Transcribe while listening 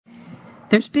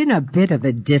There's been a bit of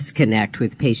a disconnect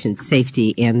with patient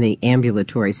safety in the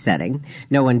ambulatory setting.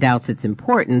 No one doubts its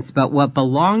importance, but what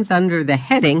belongs under the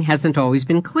heading hasn't always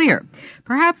been clear.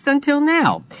 Perhaps until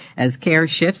now, as care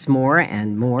shifts more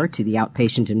and more to the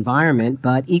outpatient environment,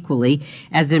 but equally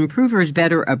as improvers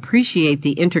better appreciate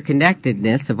the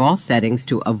interconnectedness of all settings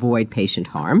to avoid patient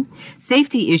harm.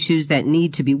 Safety issues that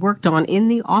need to be worked on in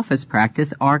the office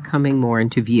practice are coming more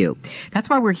into view. That's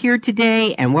why we're here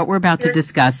today and what we're about to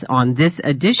discuss on this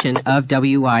edition of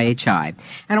WIHI.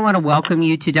 And I want to welcome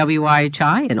you to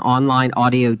WIHI, an online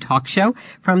audio talk show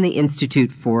from the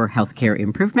Institute for Healthcare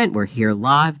Improvement. We're here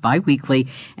live bi-weekly,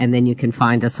 and then you can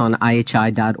find us on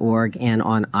IHI.org and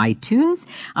on iTunes.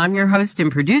 I'm your host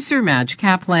and producer, Madge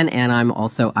Kaplan, and I'm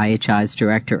also IHI's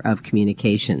Director of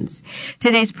Communications.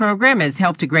 Today's program is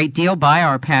helped a great deal by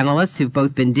our panelists who've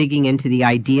both been digging into the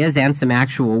ideas and some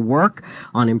actual work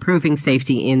on improving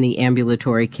safety in the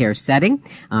ambulatory care setting.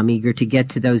 I'm eager to get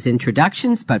to those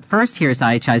introductions, but first, here's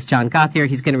IHI's John Gauthier.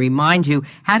 He's going to remind you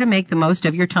how to make the most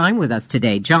of your time with us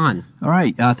today. John. All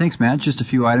right. Thanks, Matt. Just a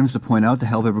few items to point out to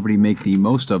help everybody make the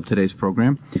most of today's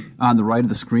program. On the right of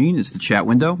the screen is the chat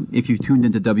window. If you've tuned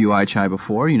into WIHI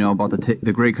before, you know about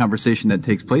the great conversation that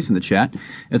takes place in the chat.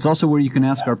 It's also where you can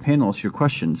ask our panelists your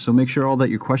questions. So make sure all that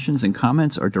your questions and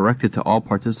comments are directed to all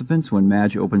participants when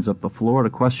Madge opens up the floor to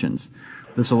questions.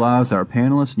 This allows our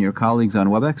panelists and your colleagues on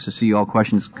WebEx to see all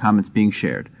questions and comments being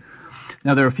shared.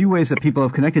 Now, there are a few ways that people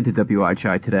have connected to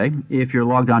WIHI today. If you're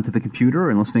logged onto the computer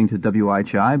and listening to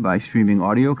WIHI by streaming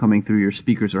audio coming through your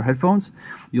speakers or headphones,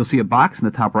 you'll see a box in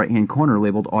the top right-hand corner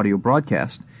labeled Audio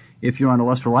Broadcast. If you're on a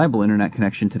less reliable internet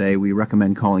connection today, we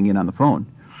recommend calling in on the phone.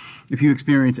 If you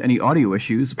experience any audio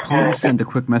issues, please send a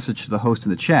quick message to the host in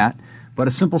the chat. But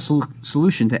a simple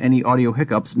solution to any audio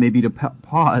hiccups may be to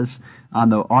pause on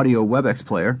the audio WebEx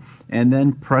player and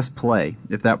then press play.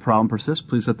 If that problem persists,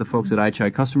 please let the folks at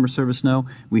IHI Customer Service know.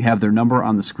 We have their number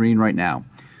on the screen right now.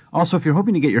 Also, if you're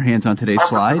hoping to get your hands on today's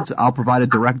slides, I'll provide a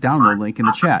direct download link in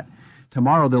the chat.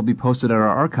 Tomorrow they'll be posted at our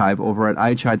archive over at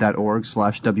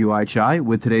ihi.org/WIHI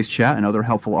with today's chat and other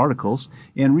helpful articles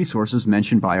and resources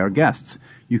mentioned by our guests.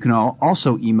 You can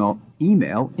also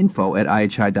email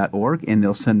info@ihi.org and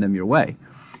they'll send them your way.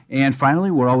 And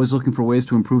finally, we're always looking for ways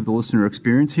to improve the listener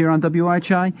experience here on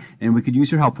WIHI, and we could use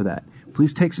your help for that.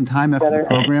 Please take some time after the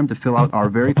program to fill out our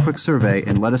very quick survey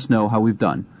and let us know how we've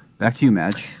done. Back to you,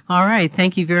 Madge. All right.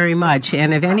 Thank you very much.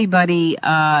 And if anybody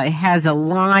has a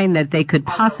line that they could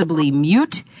possibly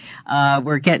mute,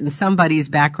 we're getting somebody's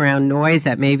background noise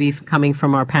that may be coming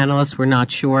from our panelists. We're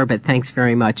not sure, but thanks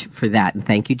very much for that. And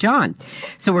thank you, John.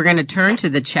 So we're going to turn to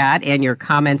the chat and your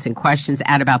comments and questions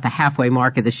at about the halfway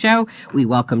mark of the show. We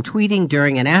welcome tweeting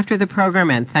during and after the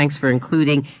program, and thanks for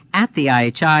including at the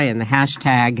IHI and the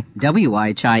hashtag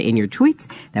WIHI in your tweets.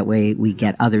 That way we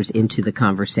get others into the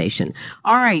conversation.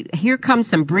 All right. Here comes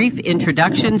some brief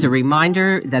introductions, a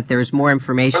reminder that there's more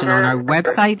information on our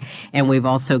website, and we've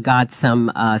also got some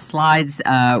slides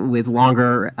with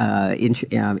longer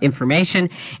information,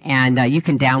 and you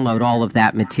can download all of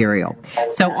that material.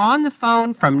 So on the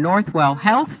phone from Northwell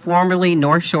Health, formerly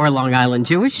North Shore Long Island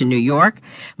Jewish in New York,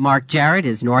 Mark Jarrett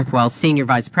is Northwell's Senior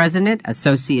Vice President,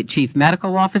 Associate Chief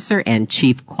Medical Officer, and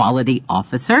Chief Quality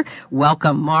Officer.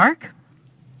 Welcome, Mark.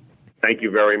 Thank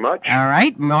you very much. All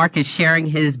right. Mark is sharing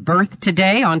his birth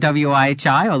today on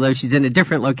WIHI, although she's in a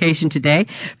different location today.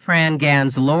 Fran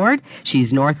Gans-Lord.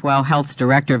 She's Northwell Health's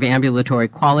Director of Ambulatory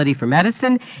Quality for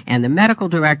Medicine and the Medical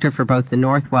Director for both the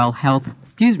Northwell Health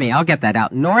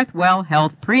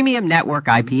Premium Network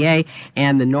IPA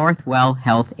and the Northwell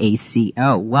Health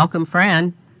ACO. Welcome,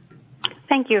 Fran.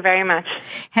 Thank you very much.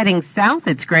 Heading south,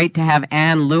 it's great to have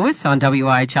Ann Lewis on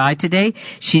WIHI today.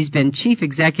 She's been Chief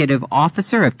Executive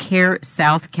Officer of Care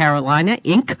South Carolina,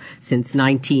 Inc. since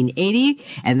 1980,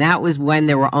 and that was when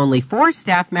there were only 4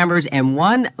 staff members and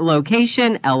 1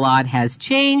 location. A lot has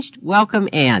changed. Welcome,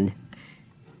 Ann.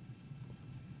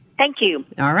 Thank you.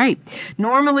 All right.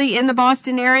 Normally in the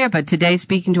Boston area, but today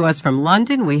speaking to us from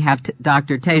London, we have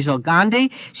Dr. Tejal Gandhi.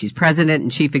 She's President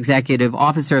and Chief Executive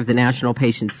Officer of the National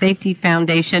Patient Safety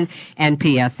Foundation,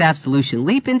 NPSF Solution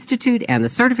Leap Institute, and the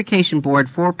Certification Board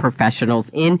for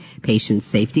Professionals in Patient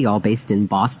Safety, all based in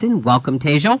Boston. Welcome,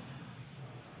 Tejal.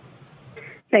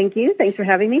 Thank you. Thanks for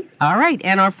having me. All right.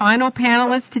 And our final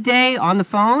panelist today on the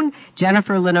phone,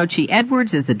 Jennifer Lenoci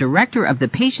Edwards, is the director of the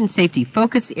Patient Safety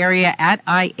Focus Area at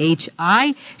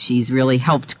IHI. She's really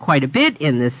helped quite a bit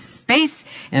in this space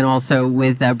and also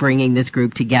with bringing this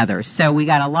group together. So we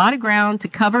got a lot of ground to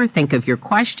cover. Think of your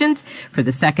questions for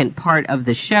the second part of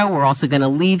the show. We're also going to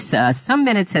leave some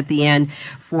minutes at the end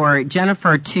for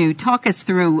Jennifer to talk us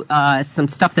through some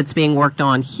stuff that's being worked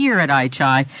on here at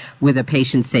IHI with a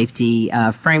patient safety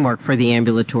framework for the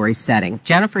ambulatory setting.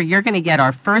 Jennifer, you're going to get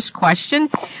our first question,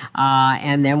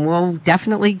 and then we'll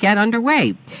definitely get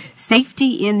underway.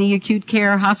 Safety in the acute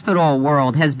care hospital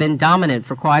world has been dominant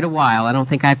for quite a while. I don't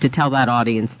think I have to tell that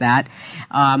audience that,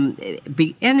 and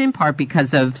in part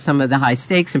because of some of the high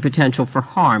stakes and potential for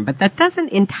harm. But that doesn't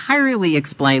entirely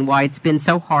explain why it's been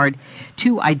so hard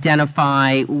to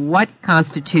identify what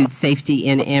constitutes safety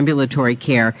in ambulatory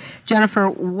care. Jennifer,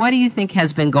 what do you think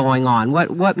has been going on?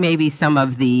 What may be some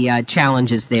of the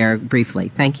challenges there briefly?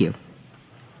 Thank you.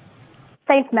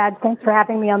 Thanks, Mad. Thanks for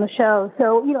having me on the show.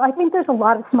 So, I think there's a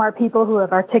lot of smart people who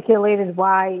have articulated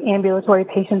why ambulatory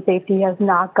patient safety has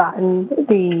not gotten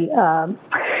the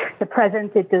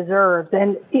presence it deserves.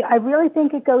 And I really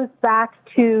think it goes back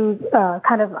to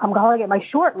I'm calling it my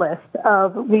short list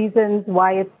of reasons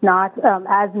why it's not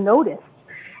as noticed.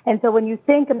 And so when you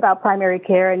think about primary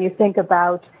care and you think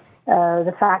about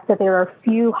the fact that there are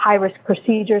few high-risk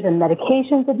procedures and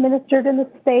medications administered in this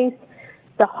space,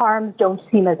 the harms don't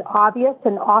seem as obvious,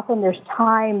 and often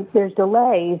there's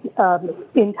delays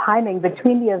in timing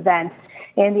between the event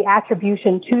and the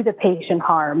attribution to the patient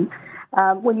harm.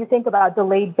 When you think about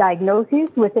delayed diagnoses,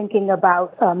 we're thinking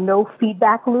about no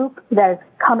feedback loop that is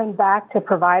coming back to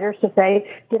providers to say,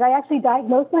 did I actually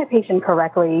diagnose my patient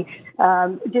correctly?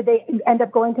 Did they end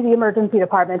up going to the emergency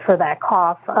department for that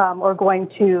cough or going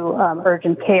to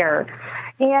urgent care?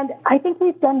 And I think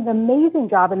we've done an amazing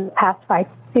job in the past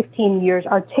 15 years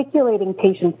articulating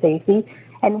patient safety.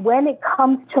 And when it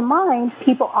comes to mind,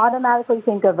 people automatically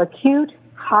think of acute,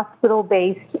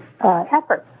 hospital-based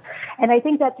efforts. And I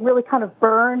think that's really kind of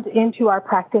burned into our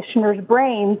practitioners'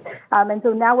 brains. And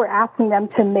so now we're asking them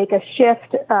to make a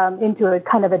shift into a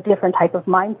kind of a different type of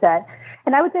mindset.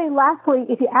 And I would say, lastly,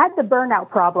 if you add the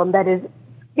burnout problem that is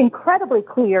incredibly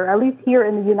clear, at least here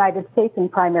in the United States in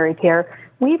primary care,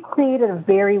 we've created a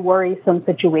very worrisome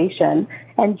situation.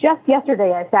 And just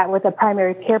yesterday, I sat with a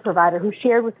primary care provider who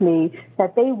shared with me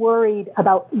that they worried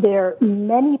about their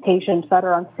many patients that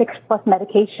are on 6+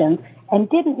 medications and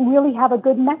didn't really have a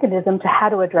good mechanism to how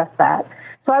to address that.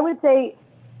 So I would say,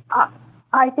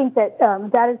 I think that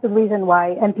that is the reason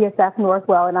why NPSF,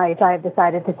 Northwell, and IHI have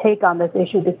decided to take on this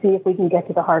issue to see if we can get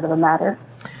to the heart of the matter.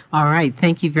 All right.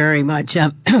 Thank you very much.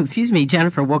 Excuse me,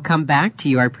 Jennifer, we'll come back to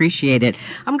you. I appreciate it.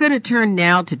 I'm going to turn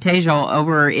now to Tejal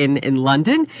over in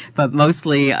London, but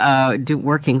mostly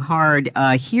working hard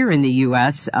here in the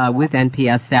U.S. With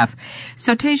NPSF.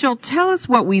 So, Tejal, tell us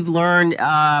what we've learned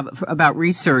about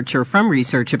research or from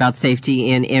research about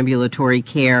safety in ambulatory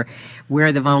care,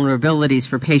 where the vulnerabilities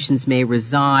for patients may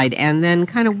reside, and then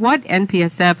kind of what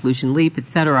NPSF, Lucian Leap, et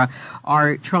cetera,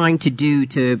 are trying to do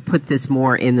to put this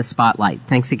more in the spotlight.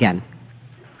 Thanks again.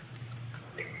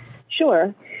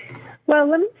 Sure. Well,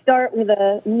 let me start with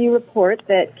a new report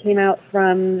that came out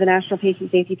from the National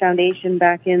Patient Safety Foundation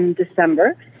back in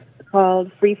December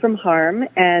called Free from Harm,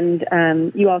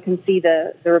 and you all can see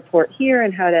the report here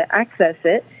and how to access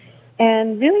it.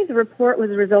 And really the report was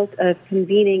a result of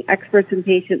convening experts in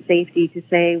patient safety to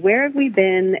say, where have we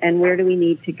been and where do we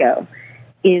need to go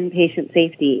in patient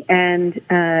safety? And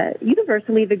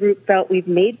universally the group felt we've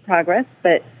made progress,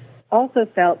 but also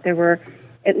felt there were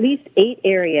at least 8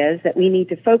 areas that we need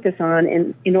to focus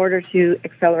on in order to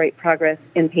accelerate progress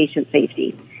in patient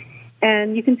safety.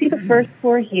 And you can see the first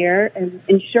 4 here,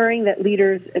 ensuring that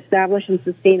leaders establish and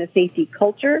sustain a safety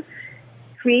culture,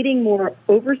 creating more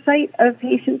oversight of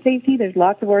patient safety. There's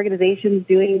lots of organizations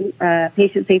doing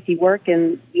patient safety work,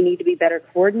 and we need to be better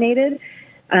coordinated.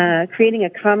 Creating a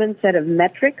common set of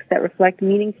metrics that reflect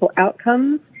meaningful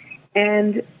outcomes,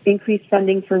 and increased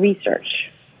funding for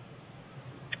research.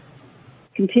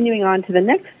 Continuing on to the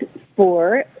next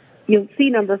 4, you'll see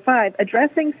number 5,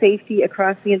 addressing safety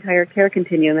across the entire care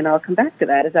continuum, and I'll come back to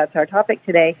that as that's our topic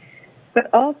today,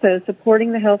 but also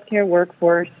supporting the healthcare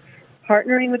workforce,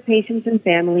 partnering with patients and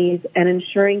families, and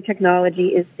ensuring technology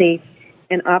is safe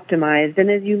and optimized. And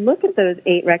as you look at those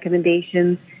 8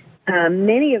 recommendations,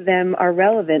 many of them are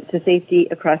relevant to safety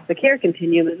across the care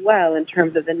continuum as well, in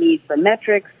terms of the need for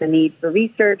metrics, the need for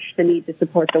research, the need to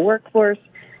support the workforce,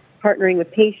 partnering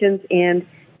with patients, and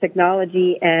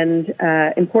technology, and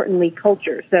importantly,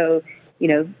 culture. So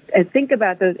and think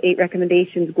about those 8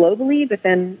 recommendations globally, but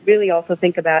then really also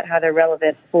think about how they're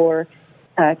relevant for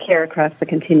care across the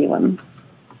continuum.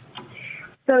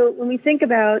 So when we think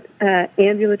about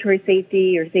ambulatory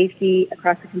safety or safety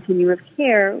across the continuum of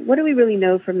care, what do we really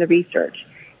know from the research?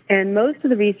 And most of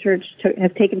the research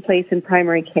has taken place in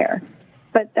primary care.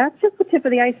 But that's just the tip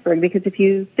of the iceberg, because if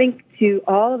you think to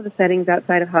all of the settings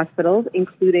outside of hospitals,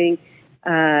 including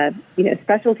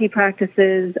specialty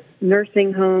practices,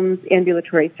 nursing homes,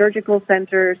 ambulatory surgical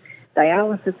centers,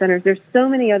 dialysis centers, there's so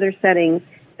many other settings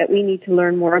that we need to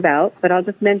learn more about. But I'll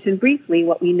just mention briefly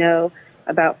what we know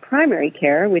about primary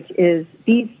care, which is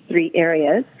these 3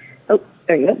 areas. Oh,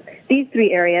 there you go. These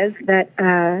 3 areas that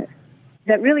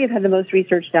really have had the most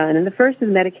research done. And the first is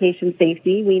medication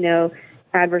safety. We know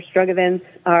adverse drug events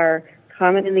are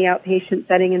common in the outpatient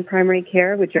setting in primary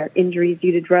care, which are injuries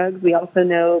due to drugs. We also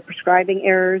know prescribing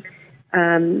errors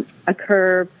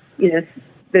occur,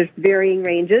 there's varying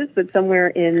ranges, but somewhere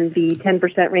in the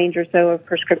 10% range or so of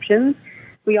prescriptions.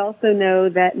 We also know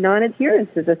that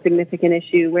non-adherence is a significant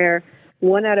issue, where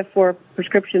 1 out of 4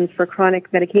 prescriptions for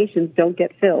chronic medications don't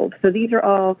get filled. So these are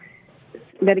all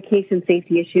medication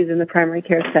safety issues in the primary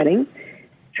care setting.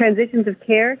 Transitions of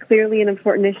care, clearly an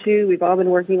important issue. We've all been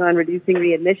working on reducing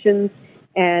readmissions,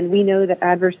 and we know that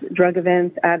adverse drug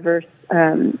events, adverse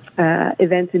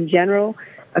events in general,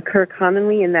 occur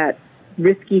commonly in that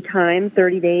risky time,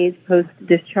 30 days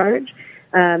post-discharge.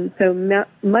 So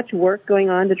much work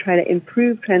going on to try to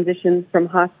improve transitions from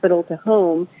hospital to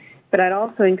home. But I'd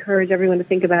also encourage everyone to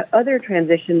think about other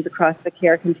transitions across the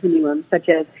care continuum, such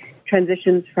as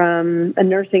transitions from a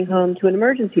nursing home to an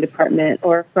emergency department,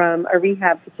 or from a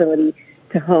rehab facility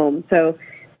to home. So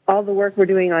all the work we're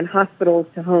doing on hospitals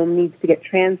to home needs to get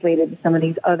translated to some of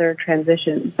these other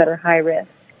transitions that are high risk.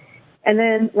 And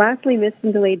then lastly, missed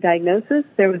and delayed diagnosis.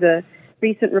 There was a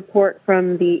recent report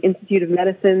from the Institute of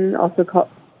Medicine,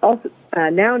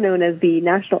 now known as the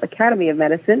National Academy of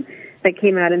Medicine, that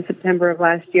came out in September of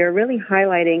last year, really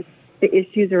highlighting the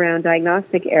issues around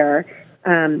diagnostic error.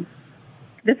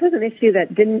 This was an issue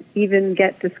that didn't even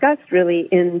get discussed really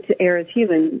in To Err Is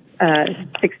Human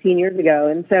 16 years ago.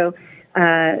 And so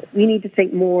we need to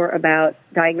think more about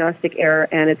diagnostic error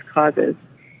and its causes.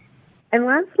 And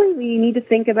lastly, we need to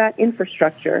think about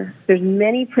infrastructure. There's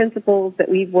many principles that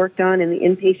we've worked on in the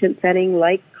inpatient setting,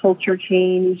 like culture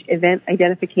change, event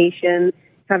identification,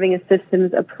 having a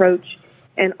systems approach,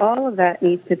 and all of that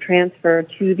needs to transfer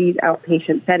to these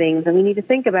outpatient settings. And we need to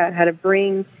think about how to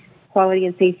bring quality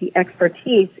and safety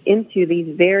expertise into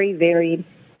these very varied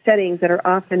settings that are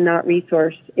often not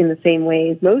resourced in the same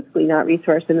ways, mostly not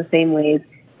resourced in the same ways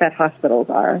that hospitals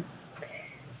are.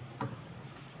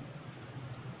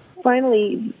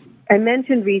 Finally, I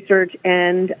mentioned research,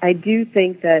 and I do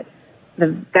think that the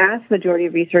vast majority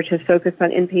of research has focused on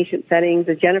inpatient settings.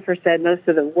 As Jennifer said, most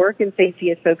of the work in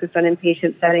safety is focused on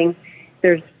inpatient settings.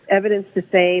 There's evidence to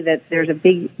say that there's a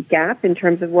big gap in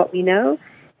terms of what we know,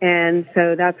 and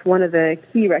so that's one of the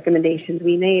key recommendations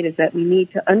we made, is that we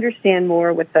need to understand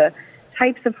more what the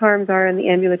types of harms are in the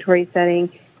ambulatory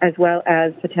setting, as well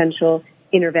as potential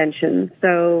interventions.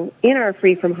 So in our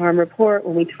Free from Harm report,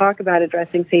 when we talk about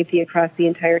addressing safety across the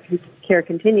entire care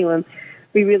continuum,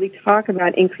 we really talk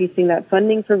about increasing that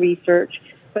funding for research,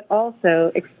 but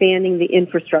also expanding the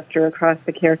infrastructure across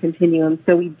the care continuum,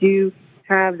 so we do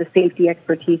have the safety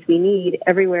expertise we need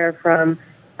everywhere from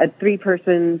a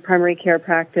 3-person primary care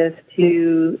practice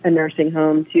to a nursing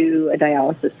home to a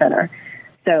dialysis center.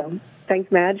 So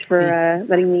thanks, Madge, for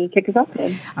letting me kick us off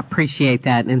today. Appreciate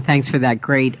that, and thanks for that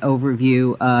great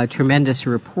overview. Tremendous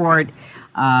report.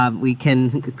 We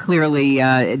can clearly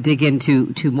dig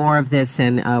into more of this,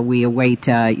 and we await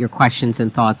your questions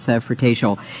and thoughts for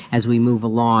Tejal as we move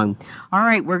along. All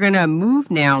right, we're going to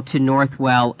move now to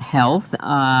Northwell Health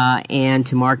and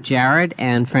to Mark Jarrett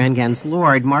and Fran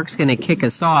Gans-Lord. Mark's going to kick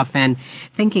us off, and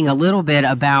thinking a little bit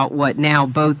about what now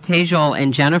both Tejal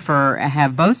and Jennifer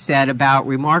have both said about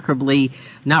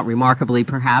not remarkably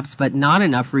perhaps, but not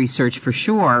enough research for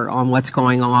sure on what's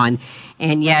going on.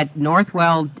 And yet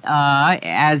Northwell,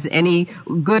 as any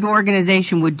good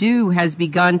organization would do, has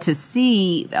begun to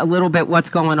see a little bit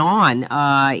what's going on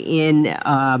in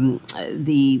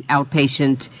the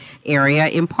outpatient area,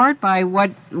 in part by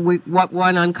what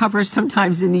one uncovers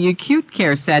sometimes in the acute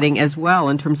care setting as well,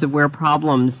 in terms of where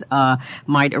problems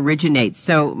might originate.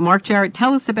 So, Mark Jarrett,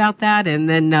 tell us about that, and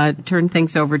then turn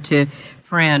things over to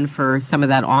Fran for some of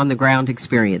that on-the-ground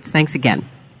experience. Thanks again.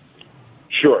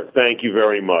 Sure. Thank you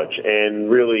very much.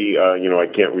 And really, I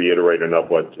can't reiterate enough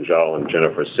what Tejal and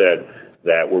Jennifer said,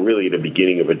 that we're really at the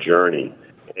beginning of a journey.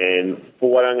 And for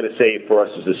what I'm going to say for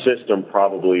us as a system,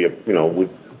 probably,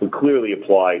 would clearly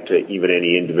apply to even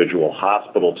any individual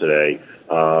hospital today,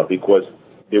 because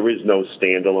there is no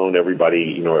standalone.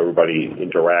 Everybody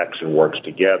interacts and works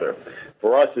together.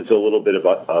 For us, it's a little bit of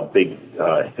a big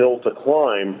hill to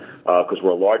climb because we're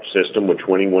a large system with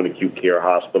 21 acute care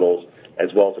hospitals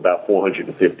as well as about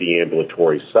 450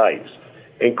 ambulatory sites.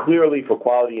 And clearly, for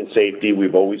quality and safety,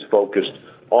 we've always focused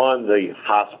on the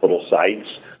hospital sites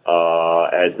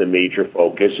as the major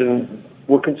focus, and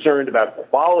we're concerned about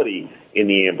quality in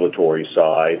the ambulatory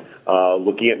side,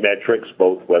 looking at metrics,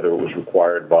 both whether it was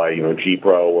required by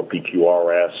GPRO or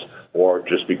PQRS, or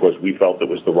just because we felt it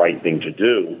was the right thing to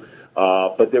do.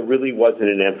 But there really wasn't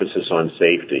an emphasis on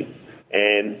safety.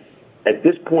 And at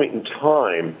this point in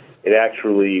time, it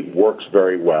actually works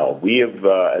very well. We have,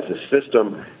 as a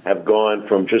system, have gone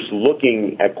from just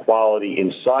looking at quality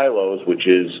in silos, which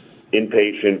is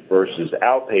inpatient versus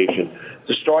outpatient,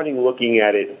 to starting looking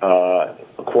at it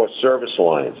across service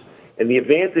lines. And the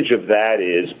advantage of that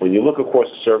is when you look across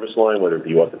a service line, whether it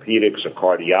be orthopedics or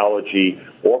cardiology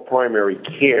or primary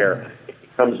care, it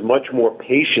becomes much more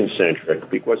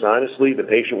patient-centric because, honestly, the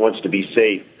patient wants to be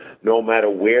safe no matter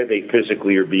where they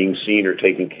physically are being seen or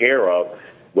taken care of,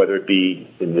 whether it be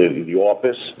in the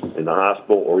office, in the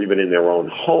hospital, or even in their own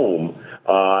home,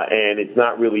 and it's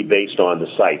not really based on the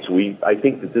sites. I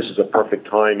think that this is a perfect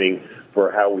timing for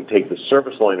how we take the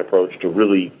service line approach to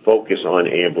really focus on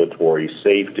ambulatory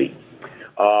safety.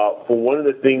 For one of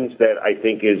the things that I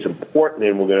think is important,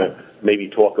 and we're going to maybe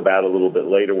talk about a little bit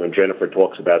later when Jennifer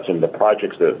talks about some of the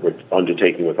projects that we're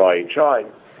undertaking with IHI,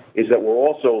 is that we're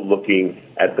also looking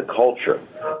at the culture.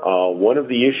 One of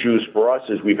the issues for us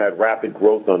is we've had rapid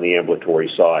growth on the ambulatory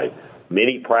side.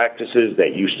 Many practices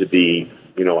that used to be,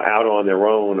 out on their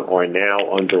own are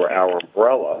now under our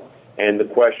umbrella. And the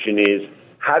question is,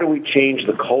 how do we change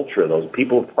the culture? Those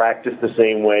people practice the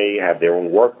same way, have their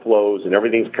own workflows, and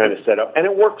everything's kind of set up. And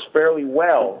it works fairly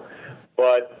well,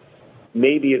 but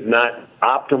maybe it's not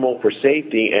optimal for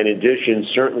safety, and in addition,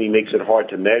 certainly makes it hard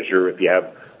to measure if you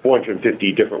have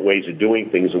 450 different ways of doing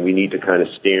things, and we need to kind of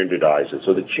standardize it.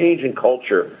 So the change in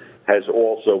culture has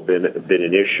also been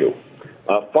an issue.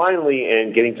 Finally,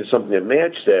 and getting to something that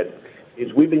Madge said,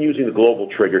 is we've been using the global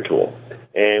trigger tool,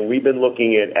 and we've been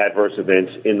looking at adverse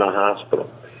events in the hospital.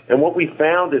 And what we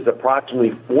found is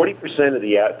approximately 30 to 40% of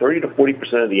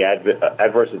the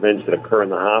adverse events that occur in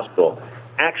the hospital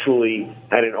actually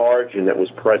had an origin that was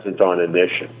present on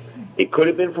admission. It could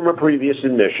have been from a previous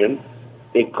admission.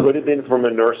 It could have been from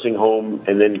a nursing home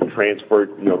and then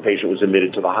transferred, patient was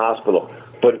admitted to the hospital.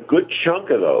 But a good chunk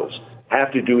of those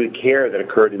have to do with care that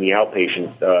occurred in the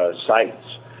outpatient sites.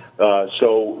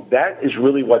 So that is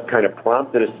really what kind of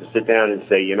prompted us to sit down and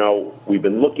say, we've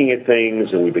been looking at things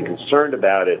and we've been concerned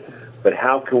about it, but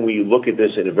how can we look at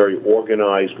this in a very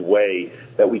organized way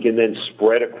that we can then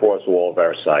spread across all of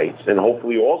our sites and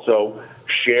hopefully also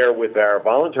share with our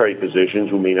voluntary physicians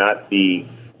who may not be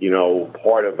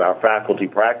part of our faculty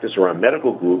practice or our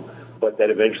medical group, but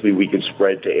that eventually we could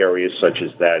spread to areas such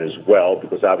as that as well,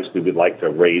 because obviously we'd like to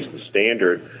raise the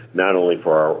standard not only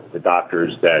for the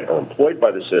doctors that are employed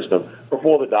by the system, but for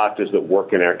all the doctors that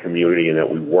work in our community and that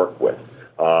we work with.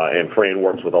 And Fran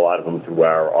works with a lot of them through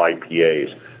our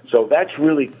IPAs. So that's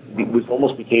really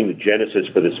almost became the genesis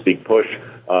for this big push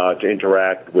to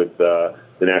interact with the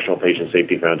National Patient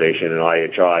Safety Foundation and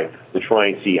IHI to try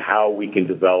and see how we can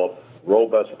develop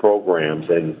robust programs,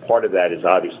 and part of that is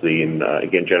obviously, and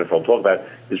again, Jennifer will talk about,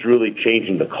 is really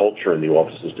changing the culture in the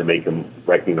offices to make them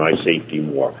recognize safety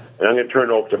more. And I'm going to turn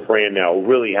it over to Fran now, who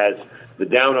really has the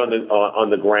down on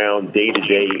the ground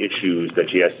day-to-day issues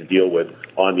that she has to deal with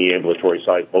on the ambulatory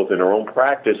side, both in her own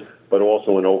practice, but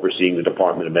also in overseeing the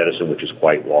Department of Medicine, which is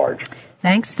quite large.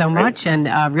 Thanks so much,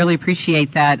 and really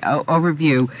appreciate that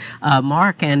overview,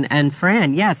 Mark and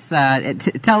Fran. Yes,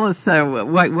 tell us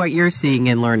what you're seeing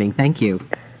and learning. Thank you.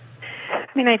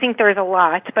 I think there's a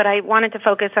lot, but I wanted to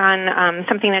focus on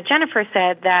something that Jennifer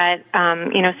said, that,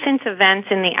 since events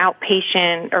in the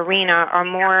outpatient arena are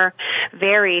more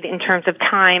varied in terms of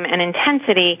time and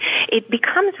intensity, it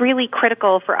becomes really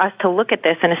critical for us to look at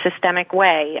this in a systemic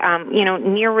way.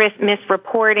 Near-risk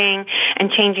misreporting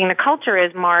and changing the culture,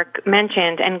 as Mark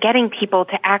mentioned, and getting people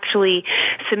to actually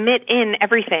submit in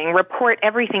everything, report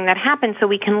everything that happens so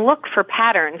we can look for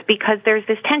patterns, because there's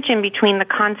this tension between the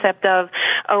concept of,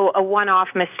 a one-off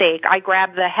one-off mistake. I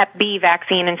grabbed the Hep B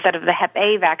vaccine instead of the Hep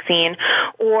A vaccine,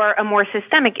 or a more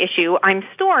systemic issue. I'm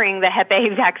storing the Hep A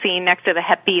vaccine next to the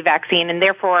Hep B vaccine, and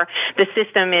therefore the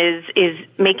system is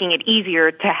making it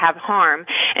easier to have harm.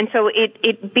 And so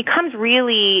it becomes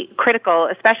really critical,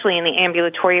 especially in the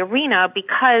ambulatory arena,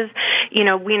 because,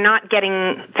 we're not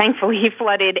getting, thankfully,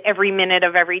 flooded every minute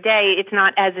of every day. It's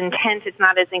not as intense, it's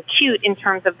not as acute in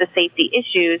terms of the safety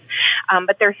issues,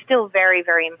 but they're still very,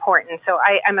 very important. So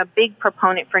I'm a big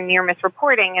proponent for near-miss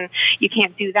reporting, and you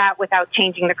can't do that without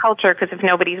changing the culture, because if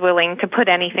nobody's willing to put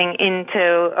anything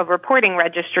into a reporting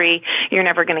registry, you're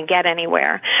never going to get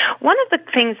anywhere. One of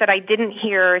the things that I didn't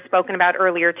hear spoken about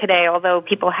earlier today, although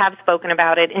people have spoken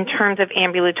about it in terms of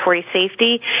ambulatory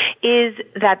safety, is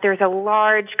that there's a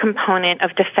large component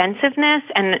of defensiveness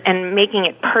and making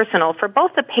it personal for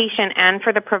both the patient and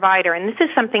for the provider. And this is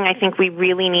something I think we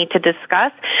really need to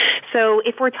discuss. So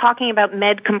if we're talking about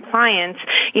med compliance,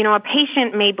 a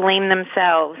patient may blame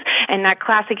themselves. And that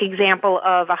classic example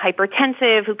of a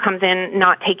hypertensive who comes in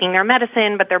not taking their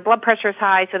medicine, but their blood pressure is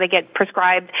high, so they get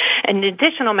prescribed an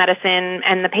additional medicine,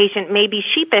 and the patient may be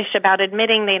sheepish about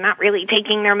admitting they're not really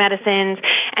taking their medicines,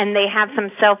 and they have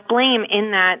some self-blame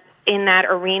in that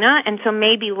arena, and so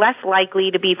may be less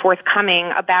likely to be forthcoming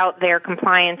about their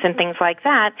compliance and things like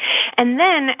that. And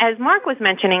then, as Mark was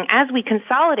mentioning, as we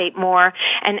consolidate more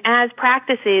and as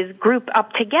practices group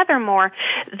up together more,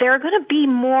 there are going to be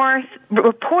more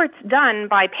reports done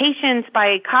by patients,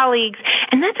 by colleagues,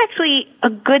 and that's actually a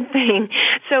good thing.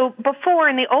 So before,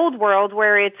 in the old world,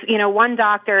 where it's, one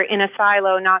doctor in a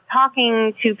silo not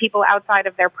talking to people outside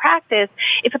of their practice,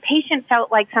 if a patient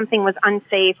felt like something was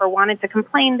unsafe or wanted to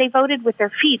complain, they voted with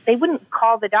their feet. They wouldn't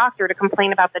call the doctor to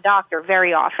complain about the doctor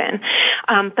very often.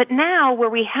 But now, where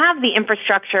we have the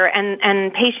infrastructure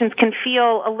and patients can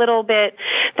feel a little bit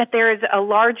that there is a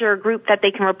larger group that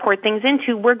they can report things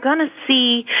into, we're going to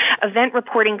see event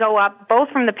reporting go up, both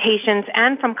from the patients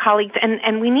and from colleagues,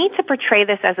 and we need to portray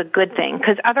this as a good thing,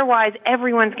 because otherwise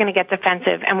everyone's going to get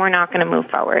defensive and we're not going to move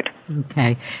forward.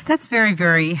 Okay. That's very,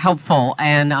 very helpful,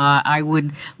 and I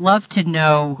would love to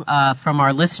know from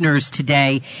our listeners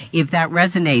today if that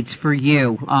resonates for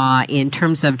you in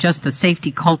terms of just the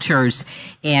safety cultures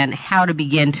and how to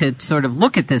begin to sort of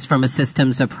look at this from a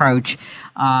systems approach,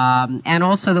 and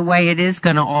also the way it is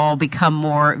going to all become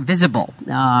more visible,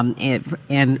 and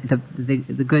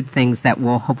the good things that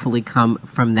will hopefully come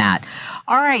from that.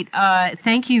 All right.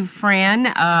 Thank you, Fran.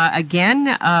 Again,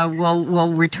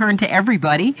 we'll return to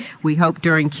everybody, we hope,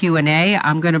 during Q&A.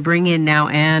 I'm going to bring in now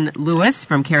Ann Lewis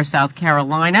from CARE South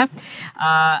Carolina.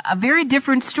 A very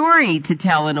different story to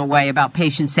tell, in a way, about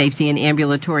patient safety and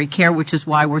ambulatory care, which is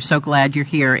why we're so glad you're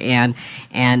here, Ann.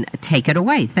 And take it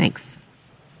away. Thanks.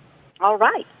 All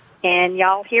right. Can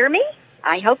y'all hear me?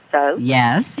 I hope so.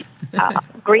 Yes.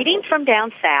 Greetings from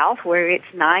down south, where it's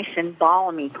nice and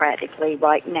balmy practically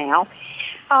right now.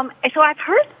 So I've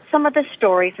heard some of the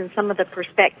stories and some of the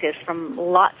perspectives from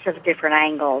lots of different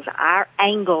angles. Our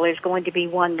angle is going to be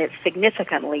one that's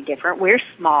significantly different. We're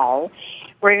small.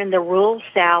 We're in the rural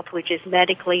South, which is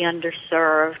medically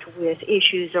underserved, with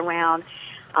issues around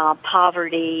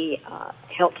poverty,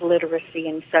 health literacy,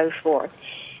 and so forth.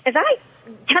 As I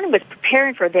kind of was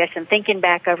preparing for this and thinking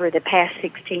back over the past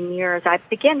 16 years, I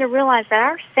began to realize that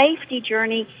our safety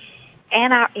journey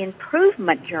and our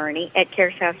improvement journey at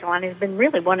CARE South Carolina has been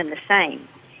really one and the same.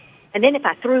 And then if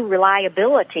I threw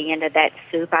reliability into that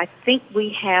soup, I think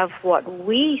we have what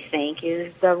we think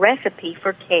is the recipe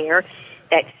for care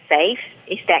that's safe,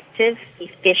 effective,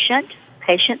 efficient,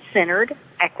 patient-centered,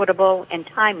 equitable, and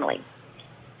timely.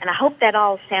 And I hope that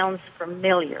all sounds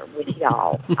familiar with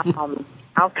y'all.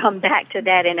 I'll come back to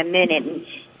that in a minute and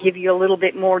give you a little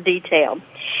bit more detail.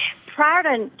 Prior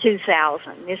to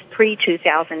 2000, this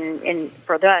pre-2000, and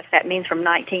for us, that means from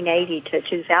 1980 to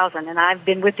 2000, and I've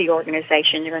been with the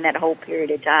organization during that whole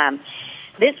period of time.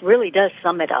 This really does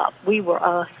sum it up. We were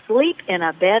asleep in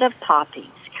a bed of poppies,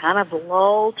 kind of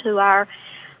lulled to our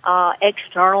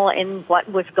external and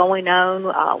what was going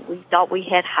on. We thought we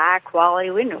had high quality.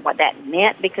 We didn't know what that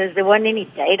meant because there wasn't any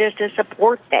data to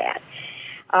support that.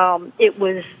 It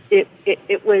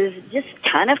was just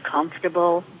kind of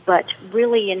comfortable, but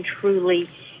really and truly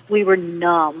we were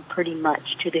numb pretty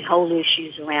much to the whole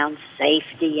issues around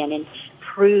safety and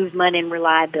improvement and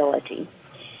reliability.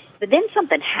 But then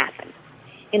something happened.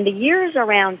 In the years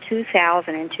around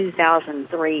 2000 and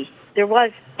 2003, there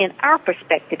was, in our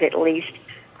perspective at least,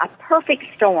 a perfect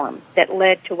storm that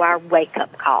led to our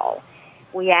wake-up call.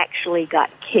 We actually got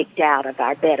kicked out of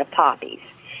our bed of poppies.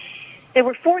 There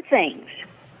were four things.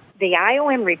 The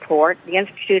IOM report, the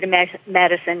Institute of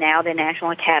Medicine, now the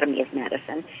National Academy of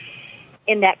Medicine,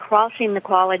 in that Crossing the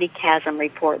Quality Chasm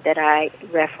report that I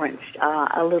referenced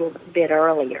a little bit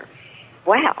earlier.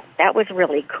 Wow, that was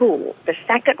really cool. The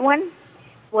second one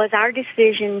was our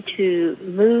decision to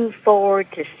move forward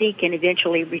to seek and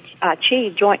eventually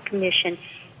achieve Joint Commission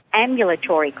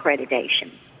ambulatory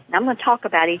accreditation. And I'm going to talk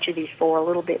about each of these four a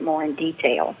little bit more in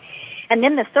detail. And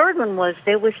then the third one was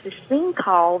there was this thing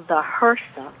called the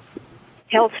HRSA,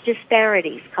 Health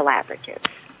Disparities Collaborative.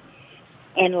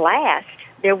 And last,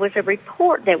 there was a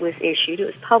report that was issued. It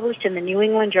was published in the New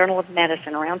England Journal of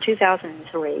Medicine around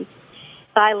 2003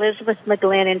 by Elizabeth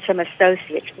McGlynn and some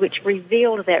associates, which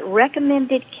revealed that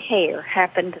recommended care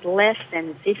happened less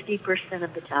than 50%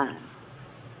 of the time.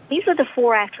 These are the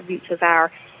four attributes of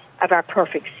our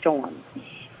perfect storm.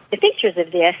 The features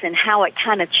of this and how it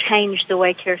kind of changed the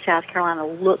way CARE South Carolina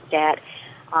looked at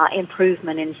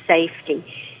improvement in safety.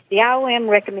 The IOM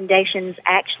recommendations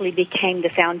actually became the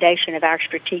foundation of our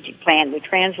strategic plan. We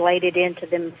translated into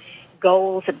them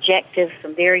goals, objectives,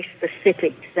 some very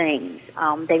specific things.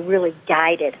 They really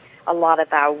guided a lot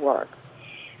of our work.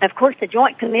 And of course, the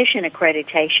Joint Commission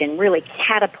accreditation really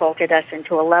catapulted us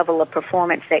into a level of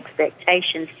performance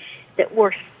expectations that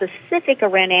were specific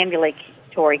around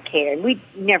ambulatory care. And we'd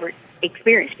never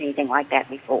experienced anything like that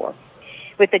before.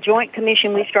 With the Joint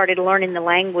Commission, we started learning the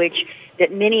language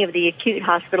that many of the acute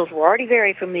hospitals were already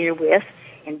very familiar with: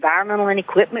 environmental and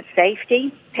equipment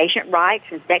safety, patient rights,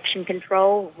 infection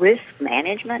control, risk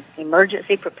management,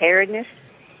 emergency preparedness,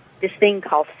 this thing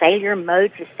called failure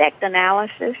modes effect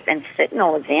analysis, and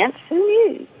sentinel events. Who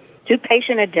knew? 2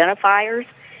 patient identifiers,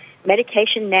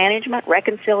 medication management,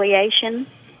 reconciliation.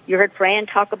 You heard Fran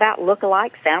talk about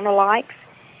lookalikes, sound-alikes.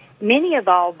 Many of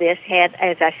all this had,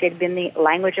 as I said, been the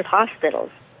language of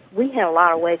hospitals. We had a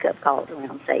lot of wake-up calls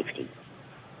around safety.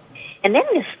 And then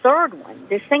this third one,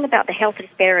 this thing about the Health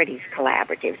Disparities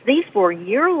Collaboratives, these were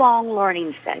year-long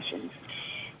learning sessions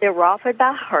that were offered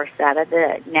by HRSA out of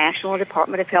the National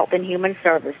Department of Health and Human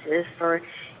Services for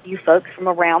you folks from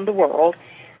around the world.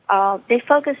 They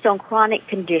focused on chronic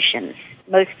conditions,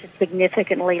 most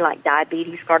significantly like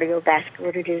diabetes,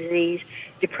 cardiovascular disease,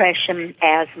 depression,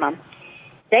 asthma.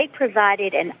 They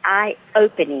provided an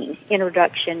eye-opening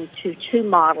introduction to 2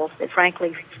 models that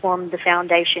frankly formed the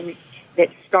foundation that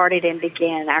started and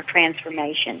began our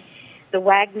transformation. The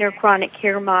Wagner Chronic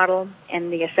Care Model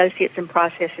and the Associates in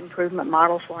Process Improvement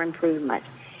Model for Improvement.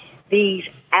 These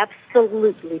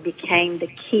absolutely became the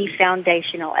key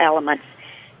foundational elements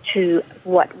to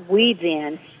what we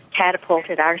then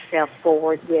catapulted ourselves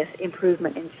forward with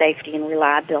improvement in safety and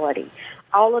reliability.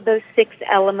 All of those 6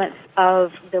 elements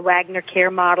of the Wagner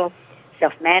Care Model,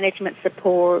 self-management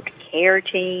support, care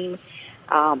team,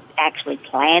 actually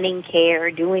planning care,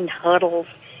 doing huddles,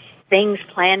 things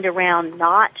planned around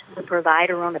not the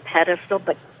provider on a pedestal,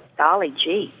 but golly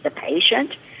gee, the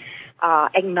patient,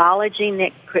 acknowledging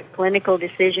that clinical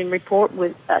decision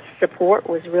support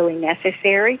was really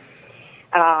necessary.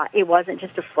 It wasn't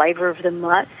just a flavor of the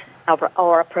month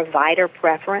or a provider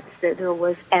preference, that there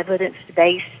was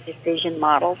evidence-based decision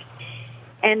models.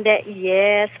 And that,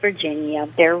 yes, Virginia,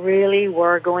 there really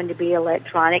were going to be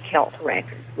electronic health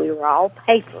records. We were all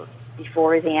paper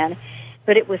before then,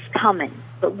 but it was coming.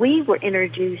 But we were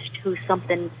introduced to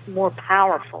something more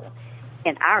powerful,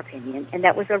 in our opinion, and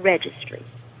that was a registry.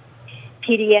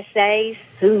 PDSAs,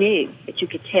 who knew that you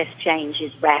could test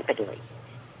changes rapidly?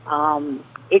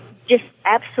 It just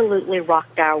absolutely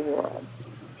rocked our world.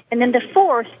 And then the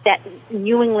fourth, that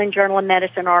New England Journal of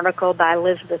Medicine article by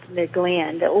Elizabeth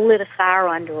McGlynn that lit a fire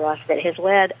under us that has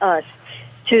led us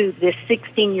to this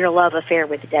 16-year love affair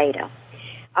with data.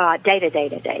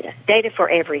 Data for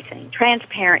everything.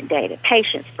 Transparent data.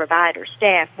 Patients, providers,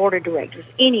 staff, board of directors,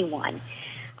 anyone.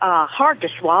 Hard to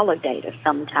swallow data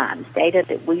sometimes. Data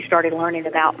that we started learning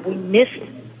about. We missed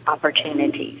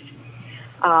opportunities.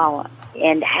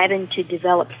 And having to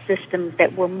develop systems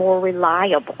that were more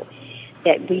reliable.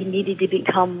 That we needed to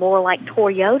become more like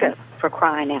Toyota, for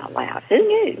crying out loud. Who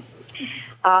knew?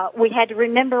 We had to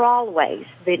remember always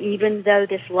that even though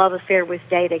this love affair with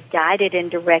data guided and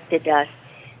directed us,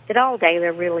 that all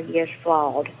data really is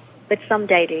flawed, but some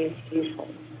data is useful.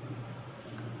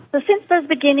 So since those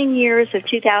beginning years of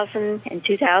 2000 and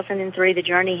 2003, the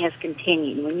journey has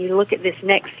continued. When you look at this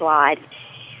next slide,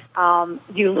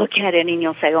 you look at it and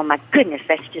you'll say, oh my goodness,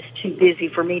 that's just too busy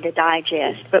for me to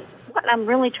digest. But what I'm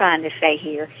really trying to say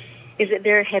here is that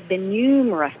there have been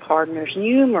numerous partners,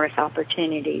 numerous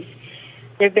opportunities.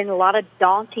 There have been a lot of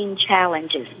daunting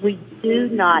challenges. We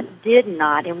did not,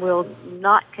 and will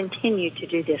not continue to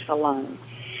do this alone.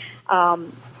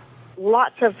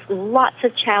 Lots of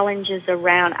challenges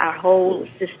around our whole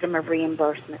system of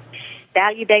reimbursement.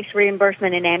 Value-based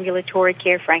reimbursement in ambulatory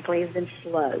care, frankly, has been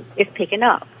slow. It's picking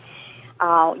up.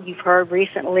 You've heard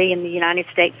recently in the United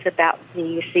States about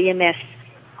the CMS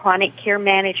Chronic Care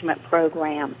Management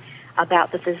Program,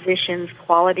 about the physician's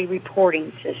quality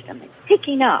reporting system. It's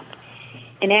picking up.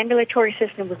 In ambulatory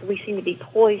systems, we seem to be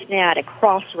poised now at a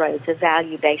crossroads of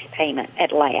value-based payment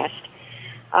at last.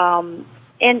 And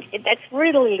that's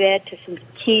really led to some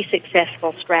key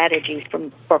successful strategies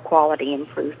for quality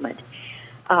improvement.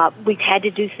 We've had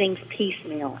to do things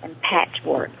piecemeal and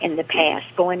patchwork in the past,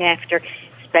 going after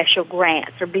special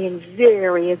grants or being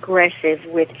very aggressive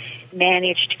with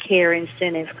managed care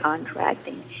incentive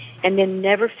contracting, and then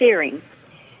never fearing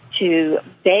to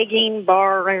begging,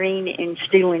 borrowing, and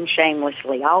stealing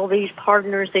shamelessly. All these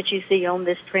partners that you see on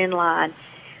this trend line,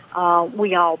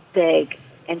 we all beg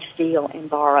and steal and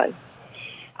borrow.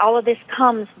 All of this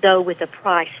comes, though, with a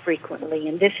price frequently,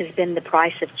 and this has been the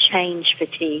price of change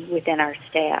fatigue within our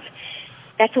staff.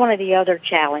 That's one of the other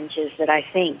challenges that I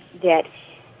think that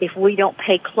if we don't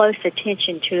pay close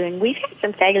attention to, and we've had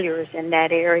some failures in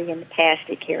that area in the past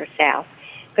at CareSouth,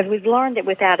 because we've learned that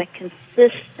without a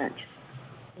consistent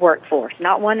workforce,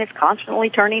 not one that's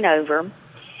constantly turning over,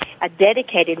 a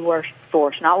dedicated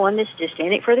workforce, not one that's just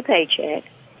in it for the paycheck,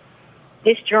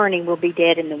 this journey will be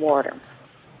dead in the water.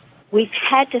 We've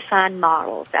had to find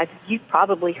models. You've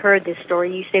probably heard this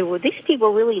story. You say, well, these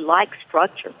people really like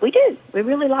structure. We do. We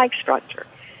really like structure.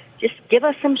 Just give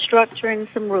us some structure and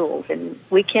some rules, and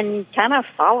we can kind of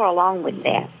follow along with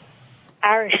that.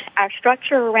 Our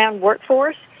structure around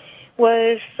workforce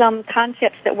was some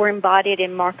concepts that were embodied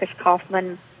in Marcus Buckingham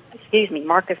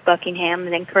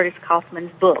and then Curtis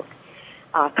Kaufman's book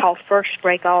called First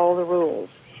Break All the Rules.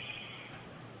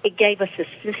 It gave us a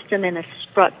system and a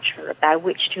structure by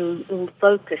which to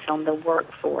focus on the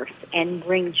workforce and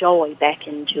bring joy back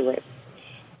into it.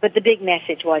 But the big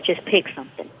message was just pick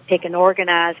something. Pick an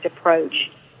organized approach,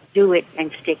 do it,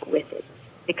 and stick with it.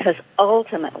 Because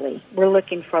ultimately, we're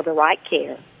looking for the right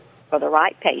care, for the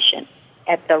right patient,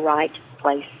 at the right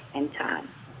place and time.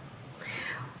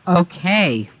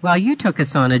 Okay. Well, you took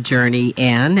us on a journey,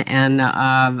 Anne, and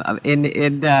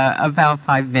in about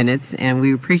 5 minutes, and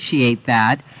we appreciate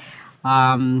that.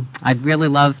 I'd really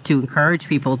love to encourage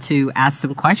people to ask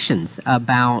some questions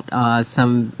about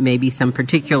some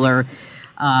particular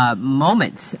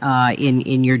moments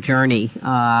in your journey,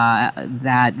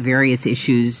 that various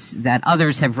issues that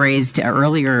others have raised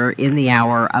earlier in the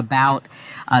hour about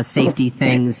safety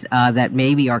things that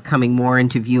maybe are coming more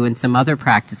into view in some other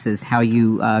practices, how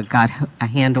you got a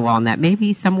handle on that,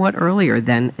 maybe somewhat earlier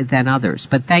than others.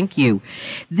 But thank you.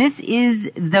 This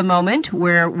is the moment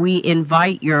where we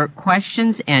invite your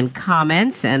questions and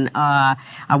comments, and I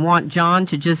want John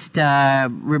to just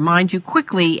remind you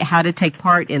quickly how to take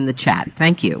part in the chat.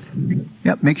 Thank you.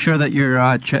 Yep, make sure that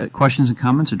your questions and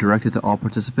comments are directed to all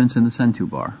participants in the Send To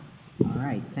bar. All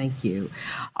right, thank you.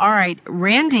 All right,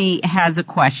 Randy has a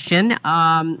question.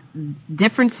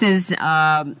 Differences, there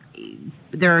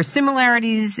are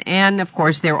similarities, and of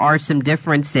course there are some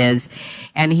differences.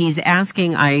 And he's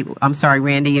asking, I'm sorry,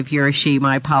 Randy, if you're a she,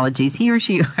 my apologies. He or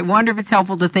she, I wonder if it's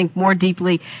helpful to think more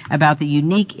deeply about the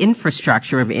unique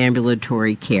infrastructure of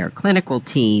ambulatory care, clinical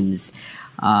teams.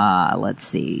 Let's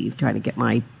see, trying to get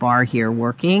my bar here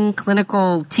working.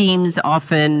 Clinical teams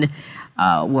often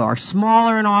are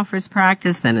smaller in office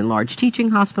practice than in large teaching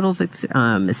hospitals.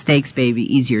 Mistakes may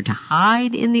be easier to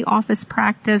hide in the office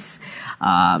practice.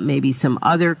 Maybe some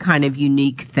other kind of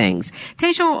unique things.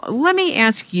 Tejal, let me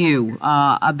ask you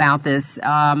about this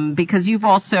because you've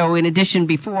also, in addition,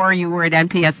 before you were at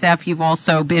NPSF, you've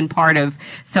also been part of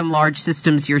some large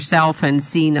systems yourself and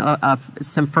seen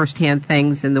some firsthand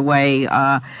things in the way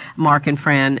Mark and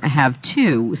Fran have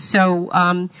too.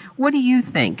 So what do you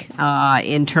think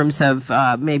in terms of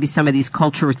maybe some of these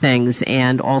culture things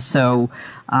and also,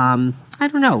 I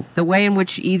don't know, the way in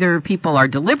which either people are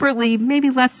deliberately, maybe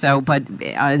less so, but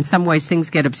in some ways things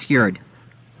get obscured?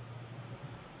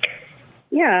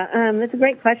 Yeah, that's a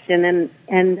great question,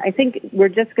 and I think we're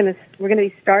going to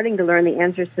be starting to learn the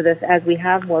answers to this as we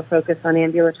have more focus on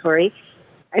ambulatory.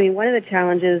 I mean, one of the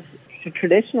challenges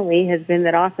traditionally has been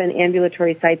that often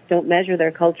ambulatory sites don't measure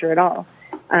their culture at all,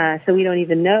 so we don't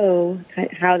even know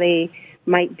how they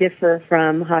might differ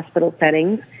from hospital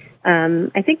settings.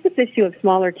 I think this issue of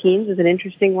smaller teams is an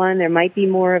interesting one. There might be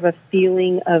more of a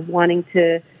feeling of wanting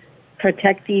to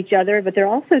protect each other, but there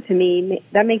also, to me,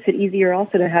 that makes it easier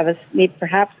also to have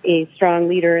perhaps a strong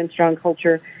leader and strong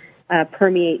culture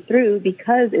permeate through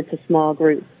because it's a small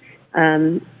group.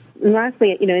 And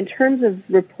lastly, in terms of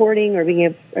reporting or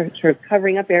being sort of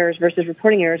covering up errors versus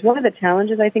reporting errors, one of the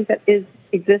challenges I think that is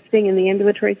existing in the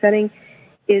ambulatory setting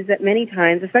is that many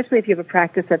times, especially if you have a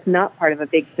practice that's not part of a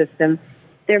big system,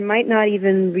 there might not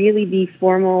even really be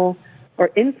formal or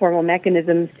informal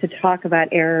mechanisms to talk about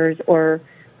errors or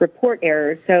report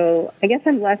errors. So I guess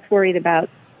I'm less worried about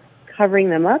covering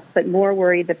them up, but more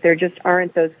worried that there just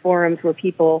aren't those forums where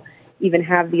people even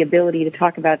have the ability to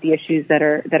talk about the issues that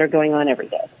are going on every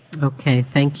day. Okay,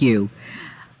 thank you.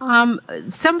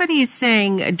 Somebody is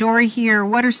saying, Dory here,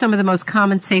 what are some of the most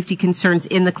common safety concerns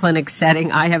in the clinic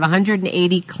setting? I have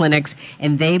 180 clinics,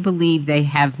 and they believe they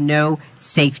have no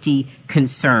safety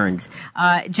concerns.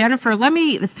 Jennifer, let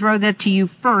me throw that to you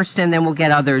first, and then we'll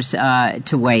get others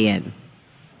to weigh in.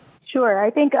 Sure. I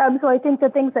think I think the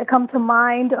things that come to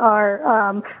mind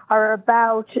are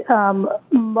about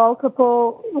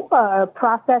multiple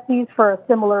processes for a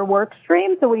similar work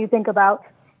stream. So when you think about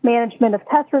management of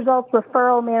test results,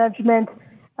 referral management,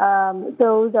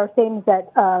 those are things that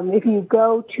if you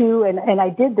go to, and I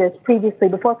did this previously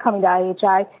before coming to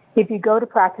IHI, if you go to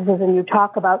practices and you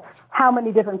talk about how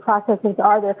many different processes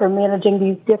are there for managing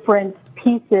these different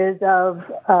pieces of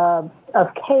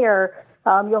care,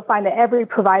 you'll find that every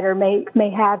provider may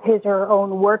have his or her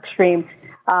own work stream.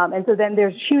 And so then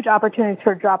there's huge opportunities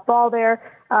for drop ball there.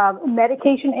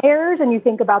 Medication errors, and you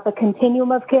think about the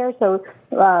continuum of care. So,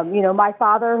 my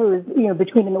father, who is,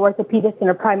 between an orthopedist and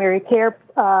a primary care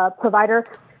provider,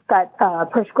 got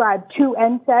prescribed 2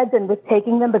 NSAIDs and was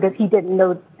taking them because he didn't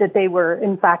know that they were,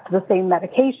 in fact, the same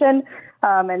medication,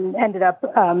 and ended up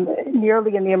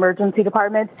nearly in the emergency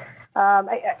department.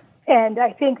 And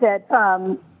I think that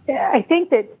the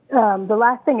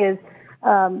last thing is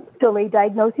delayed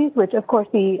diagnoses, which of course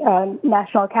the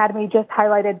National Academy just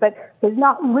highlighted, but there's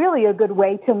not really a good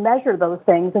way to measure those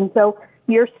things. And so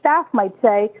your staff might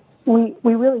say, we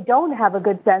really don't have a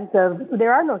good sense of,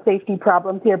 there are no safety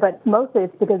problems here, but mostly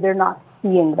it's because they're not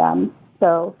seeing them.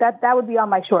 So that would be on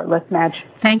my short list, Madge.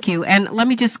 Thank you. And let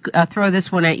me just throw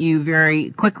this one at you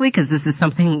very quickly, because this is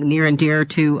something near and dear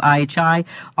to IHI.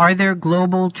 Are there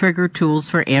global trigger tools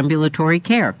for ambulatory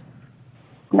care?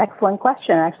 An excellent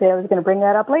question. Actually, I was going to bring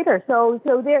that up later. So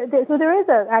there is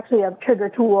actually a trigger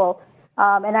tool,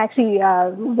 and actually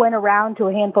went around to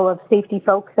a handful of safety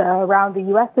folks around the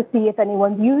U.S. to see if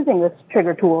anyone's using this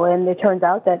trigger tool, and it turns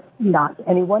out that not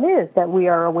anyone is that we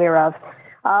are aware of.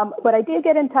 But I did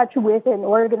get in touch with an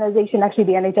organization, actually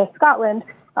the NHS Scotland,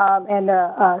 and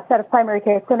a set of primary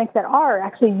care clinics that are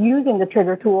actually using the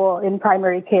trigger tool in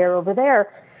primary care over there.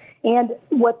 And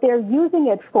what they're using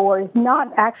it for is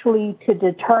not actually to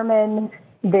determine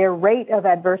their rate of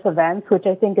adverse events, which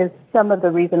I think is some of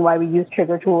the reason why we use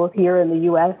trigger tools here in the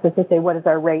U.S., is to say what is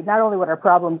our rate, not only what our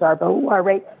problems are, but our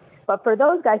rate, but for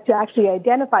those guys to actually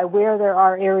identify where there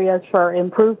are areas for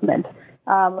improvement.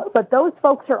 But those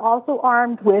folks are also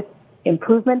armed with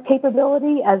improvement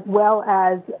capability, as well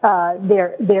as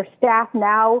their staff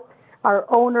now are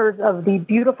owners of the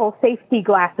beautiful safety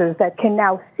glasses that can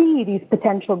now see these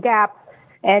potential gaps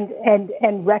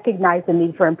and recognize the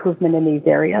need for improvement in these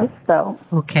areas. So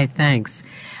okay, thanks.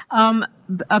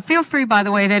 Feel free, by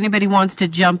the way, if anybody wants to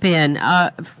jump in.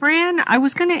 Fran, I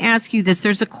was going to ask you this.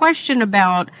 There's a question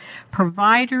about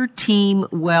provider team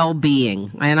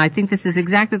well-being, and I think this is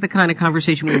exactly the kind of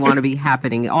conversation we want to be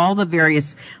happening. All the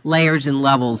various layers and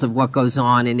levels of what goes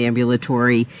on in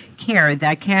ambulatory care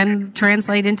that can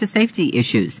translate into safety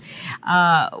issues.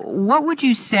 What would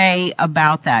you say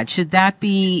about that? Is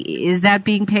that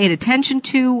being paid attention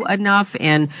to enough,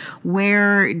 and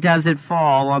where does it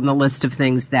fall on the list of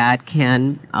things that can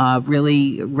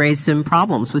really raise some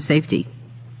problems with safety?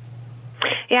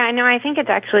 Yeah, I think it's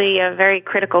actually a very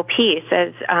critical piece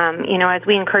as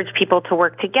we encourage people to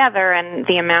work together, and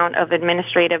the amount of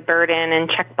administrative burden and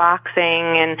check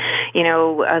boxing and,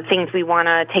 things we want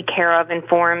to take care of in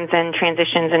forms and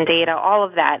transitions and data, all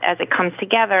of that as it comes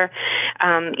together.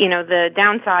 The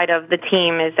downside of the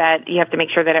team is that you have to make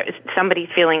sure that somebody's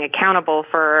feeling accountable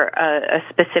for a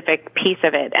specific piece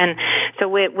of it. And so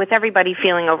with everybody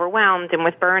feeling overwhelmed and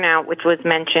with burnout, which was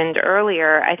mentioned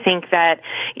earlier, I think that,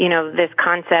 this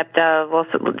concept of, well,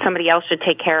 somebody else should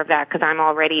take care of that because I'm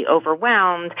already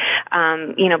overwhelmed,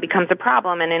 becomes a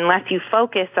problem. And unless you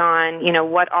focus on,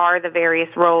 what are the various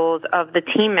roles of the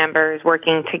team members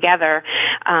working together,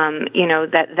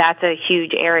 that's a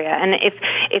huge area. And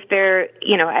if there,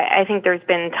 I think there's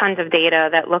been tons of data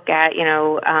that look at,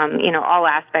 all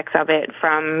aspects of it,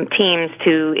 from teams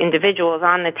to individuals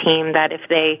on the team, that if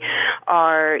they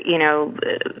are,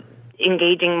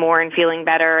 engaging more and feeling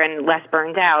better and less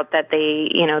burned out, that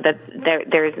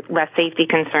there's less safety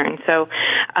concerns. So,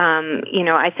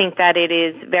 I think that it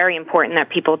is very important that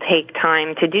people take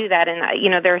time to do that.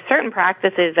 And, there are certain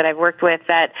practices that I've worked with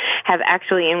that have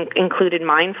actually included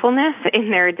mindfulness in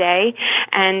their day,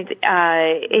 and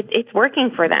it's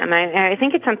working for them. I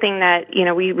think it's something that,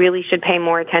 we really should pay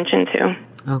more attention to.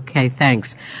 Okay,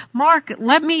 thanks. Mark,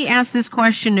 let me ask this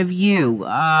question of you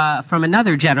from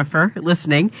another Jennifer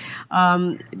listening.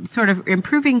 Sort of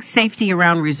improving safety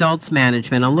around results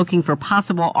management. I'm looking for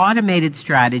possible automated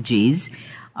strategies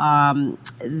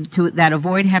that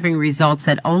avoid having results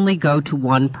that only go to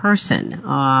one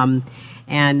person.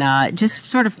 And just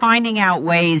sort of finding out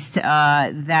ways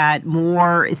that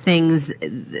more things,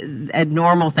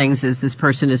 normal things, as this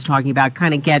person is talking about,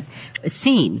 kind of get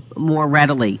seen more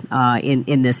readily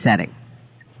in this setting.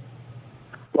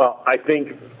 Well, I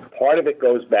think part of it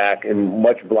goes back, and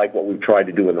much like what we've tried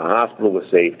to do in the hospital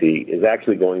with safety, is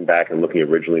actually going back and looking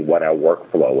originally what our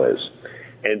workflow is.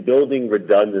 And building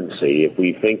redundancy. If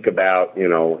we think about,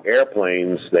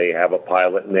 airplanes, they have a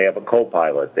pilot and they have a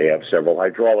co-pilot. They have several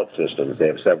hydraulic systems. They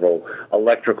have several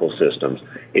electrical systems.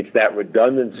 It's that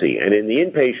redundancy. And in the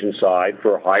inpatient side,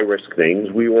 for high-risk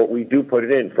things, we do put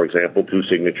it in. For example, 2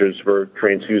 signatures for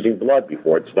transfusing blood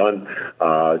before it's done.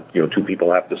 2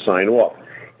 people have to sign off.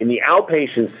 In the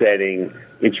outpatient setting,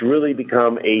 it's really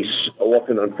become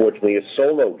often, unfortunately, a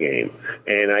solo game.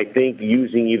 And I think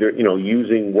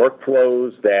using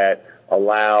workflows that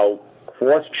allow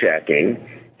cross-checking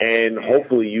and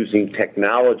hopefully using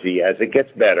technology as it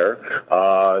gets better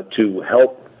to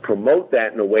help promote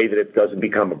that in a way that it doesn't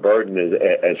become a burden,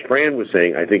 as Fran was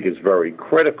saying, I think is very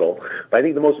critical. But I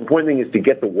think the most important thing is to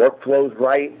get the workflows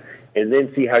right and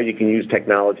then see how you can use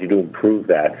technology to improve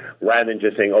that, rather than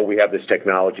just saying, we have this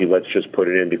technology, let's just put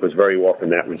it in, because very often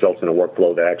that results in a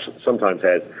workflow that actually sometimes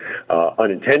has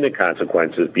unintended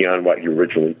consequences beyond what you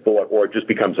originally thought, or it just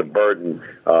becomes a burden,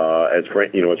 as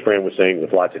Fran was saying,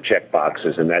 with lots of check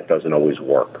boxes, and that doesn't always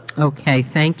work. Okay,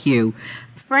 thank you.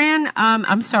 Fran,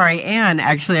 I'm sorry, Anne,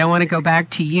 actually, I want to go back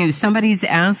to you. Somebody's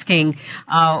asking,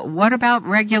 what about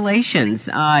regulations?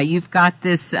 You've got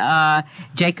this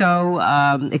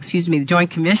the Joint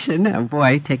Commission, oh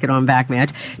boy, take it on back,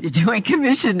 Madge, Joint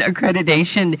Commission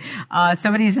accreditation.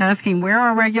 Somebody's asking, where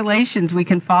are regulations we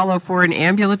can follow for an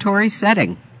ambulatory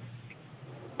setting?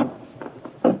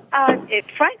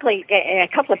 Frankly, a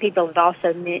couple of people have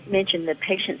also mentioned the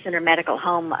Patient-Centered Medical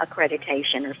Home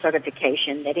accreditation or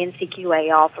certification that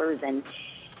NCQA offers, and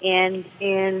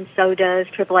so does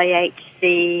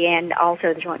AAAHC and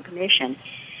also the Joint Commission.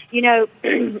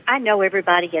 I know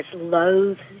everybody gets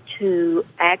loath to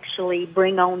actually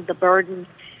bring on the burden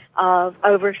of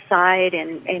oversight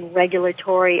and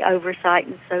regulatory oversight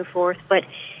and so forth, but,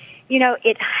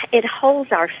 it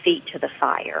holds our feet to the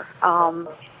fire.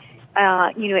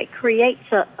 It creates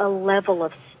a level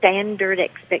of standard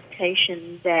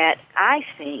expectation that I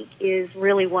think is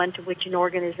really one to which an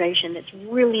organization that's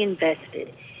really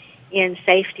invested in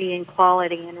safety and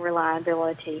quality and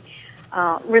reliability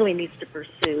really needs to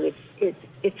pursue.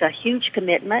 It's a huge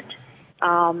commitment.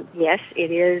 Yes,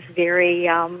 it is very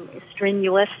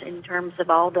strenuous in terms of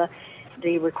all the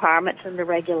requirements and the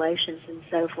regulations and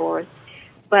so forth.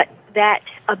 But that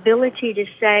ability to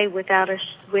say within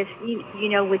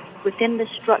the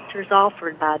structures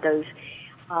offered by those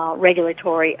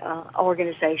regulatory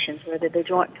organizations, whether the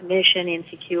Joint Commission,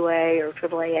 NCQA, or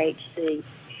AAAHC,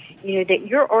 that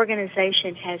your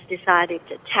organization has decided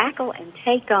to tackle and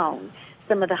take on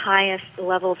some of the highest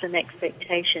levels and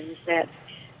expectations that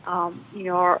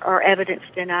are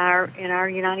evidenced in our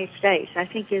United States, I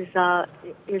think is a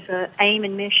aim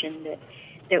and mission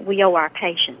that we owe our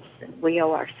patients, and we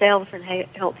owe ourselves in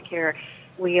healthcare,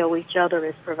 we owe each other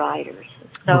as providers.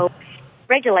 So,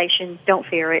 regulation, don't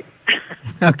fear it.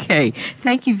 Okay,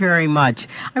 thank you very much.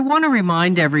 I want to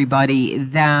remind everybody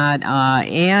that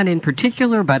Anne in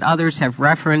particular, but others have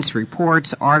referenced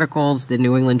reports, articles, the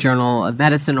New England Journal of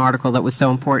Medicine article that was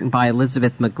so important by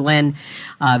Elizabeth McGlynn.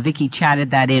 Vicki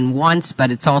chatted that in once, but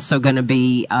it's also going to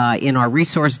be in our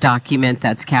resource document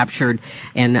that's captured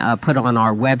and put on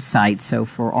our website, so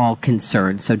for all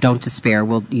concerned. So don't despair.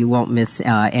 You won't miss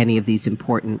any of these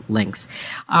important links.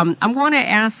 I want to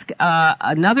ask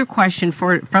another question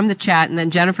from the chat, and then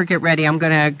Jennifer, get ready. I'm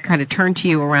going to kind of turn to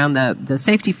you around the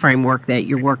safety framework that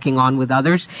you're working on with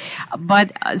others.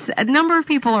 But a number of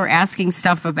people are asking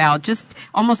stuff about just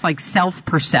almost like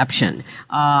self-perception.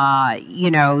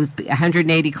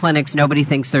 180 clinics, nobody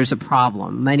thinks there's a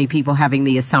problem. Many people having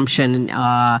the assumption,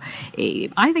 I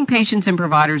think patients and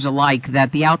providers alike,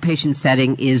 that the outpatient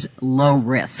setting is low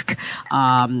risk.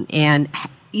 And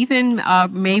even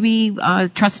maybe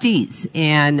trustees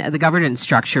and the governance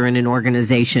structure in an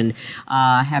organization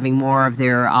having more of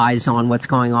their eyes on what's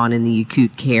going on in the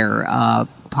acute care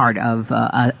part of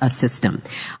a system.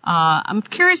 I'm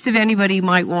curious if anybody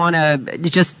might want to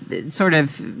just sort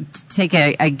of take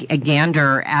a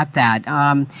gander at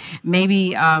that.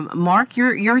 Maybe Mark,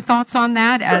 your thoughts on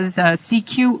that as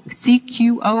CQO?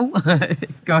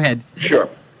 Go ahead. Sure.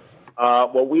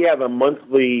 Well, we have a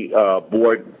monthly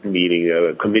board meeting,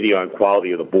 a committee on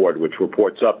quality of the board, which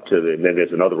reports up to and then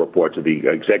there's another report to the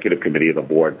executive committee of the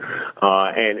board.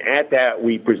 And at that,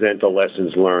 we present the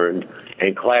lessons learned.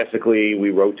 And classically,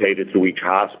 we rotate it through each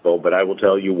hospital. But I will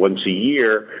tell you, once a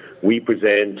year, we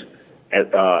present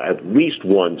at least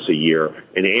once a year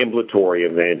an ambulatory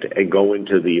event and go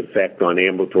into the effect on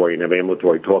ambulatory and have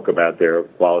ambulatory talk about their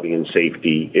quality and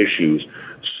safety issues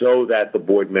so that the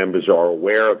board members are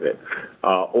aware of it.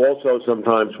 Also,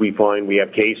 sometimes we find we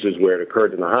have cases where it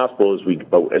occurred in the hospital,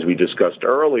 as we discussed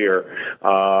earlier.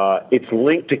 It's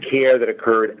linked to care that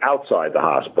occurred outside the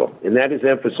hospital, and that is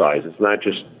emphasized. It's not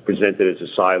just presented as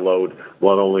a siloed,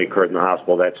 well, it only occurred in the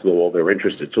hospital, that's all they're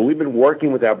interested. So we've been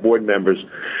working with our board members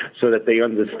so that they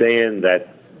understand that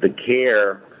the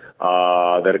care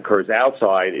that occurs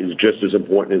outside is just as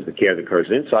important as the care that occurs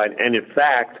inside, and in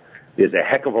fact, there's a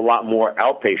heck of a lot more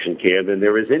outpatient care than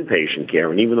there is inpatient care.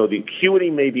 And even though the acuity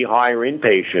may be higher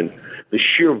inpatient, the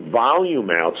sheer volume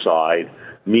outside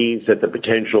means that the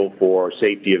potential for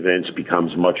safety events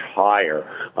becomes much higher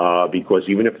because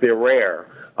even if they're rare,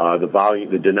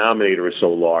 the denominator is so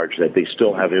large that they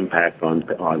still have impact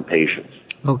on patients.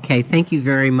 Okay, thank you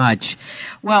very much.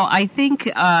 Well, I think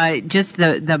just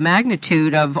the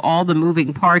magnitude of all the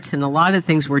moving parts and a lot of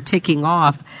things we're ticking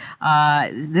off,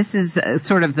 this is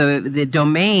sort of the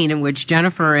domain in which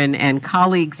Jennifer and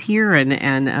colleagues here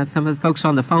and some of the folks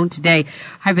on the phone today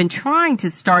have been trying to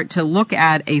start to look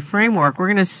at a framework. We're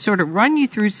going to sort of run you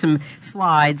through some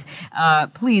slides.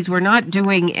 Please, we're not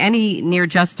doing any near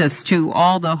justice to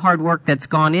all the hard work that's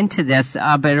gone into this,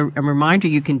 but a reminder,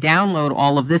 you can download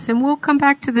all of this, and we'll come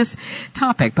back to this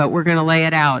topic, but we're going to lay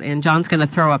it out, and John's going to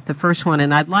throw up the first one,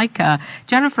 and I'd like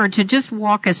Jennifer to just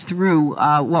walk us through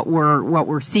what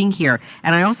we're seeing here.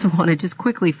 And I also want to just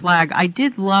quickly flag, I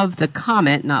did love the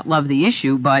comment, not love the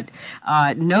issue, but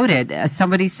noted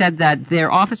somebody said that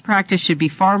their office practice should be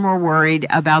far more worried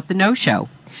about the no-show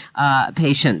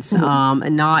patients,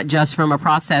 not just from a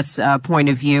process point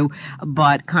of view,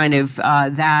 but kind of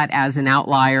that as an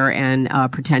outlier and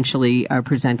potentially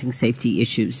presenting safety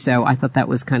issues. So I thought that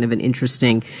was kind of an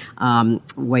interesting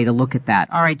way to look at that.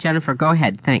 All right, Jennifer, go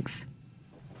ahead. Thanks.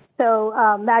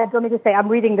 So, Matt, let me just say, I'm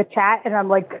reading the chat, and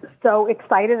I'm, so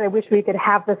excited. I wish we could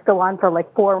have this go on for,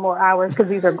 4 more hours, because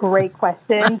these are great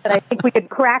questions. And I think we could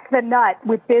crack the nut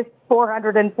with this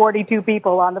 442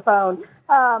 people on the phone.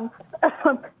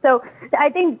 So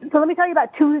let me tell you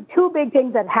about two big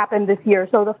things that happened this year.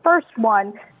 So the first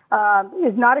one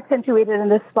is not accentuated in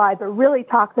this slide, but really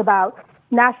talks about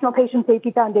National Patient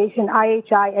Safety Foundation,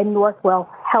 IHI, and Northwell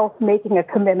Health making a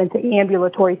commitment to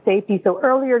ambulatory safety. So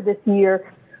earlier this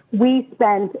year, we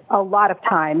spent a lot of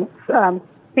time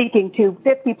speaking to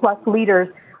 50-plus leaders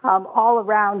all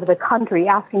around the country,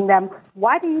 asking them,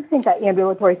 why do you think that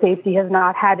ambulatory safety has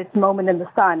not had its moment in the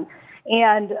sun?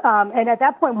 And at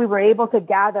that point, we were able to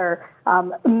gather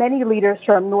many leaders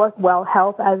from Northwell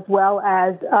Health, as well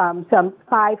as some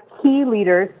 5 key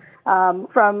leaders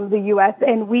from the U.S.,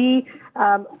 and we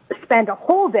spent a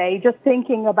whole day just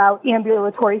thinking about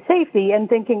ambulatory safety and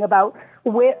thinking about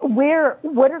what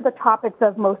are the topics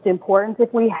of most importance.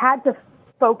 If we had to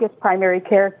focus primary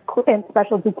care and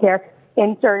specialty care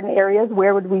in certain areas,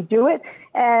 where would we do it?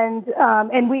 And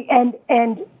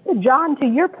John, to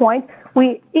your point,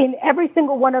 we, in every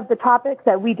single one of the topics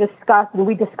that we discussed, and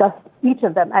we discussed each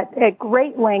of them at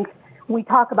great length, we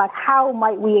talk about how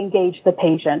might we engage the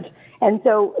patient. And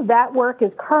so that work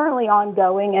is currently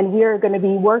ongoing, and we are going to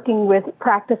be working with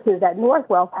practices at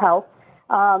Northwell Health.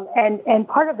 And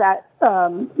part of that,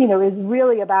 is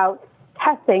really about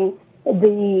testing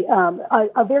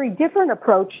a very different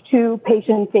approach to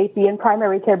patient safety in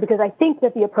primary care, because I think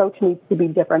that the approach needs to be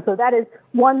different. So that is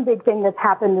one big thing that's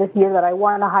happened this year that I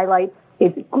want to highlight.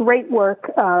 It's great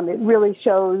work. It really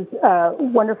shows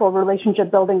wonderful relationship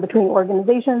building between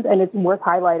organizations, and it's worth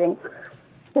highlighting.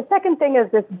 The second thing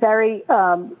is this very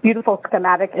beautiful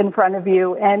schematic in front of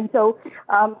you. And so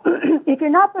if you're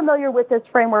not familiar with this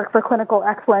framework for clinical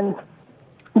excellence,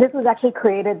 this was actually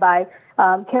created by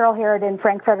Carol Harridan,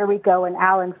 Frank Federico, and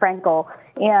Alan Frankel.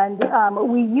 And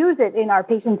we use it in our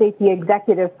Patient Safety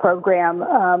Executive Program,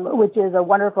 which is a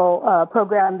wonderful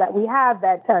program that we have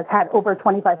that has had over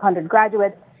 2,500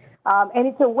 graduates. And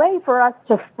it's a way for us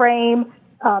to frame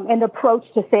an approach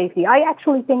to safety. I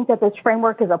actually think that this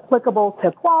framework is applicable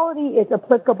to quality. It's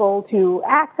applicable to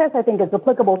access. I think it's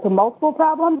applicable to multiple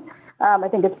problems. I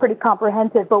think it's pretty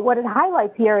comprehensive. But what it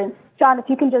highlights here, and John, if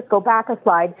you can just go back a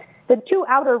slide, the two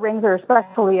outer rings are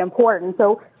especially important.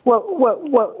 So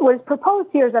what is proposed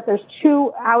here is that there's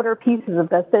two outer pieces of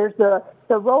this. There's the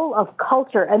role of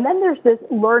culture, and then there's this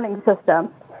learning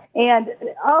system. And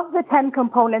of the 10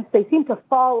 components, they seem to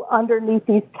fall underneath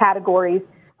these categories.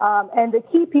 And the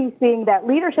key piece being that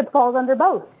leadership falls under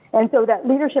both. And so that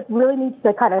leadership really needs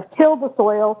to kind of till the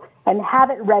soil and have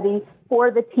it ready for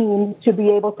the team to be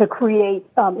able to create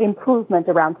improvement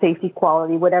around safety,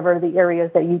 quality, whatever the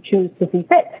areas that you choose to see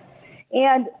fit.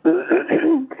 And,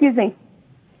 excuse me.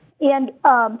 And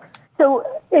so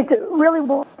it's really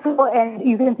wonderful, and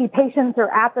you can see patients are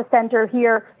at the center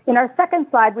here. In our second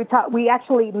slide, we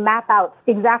actually map out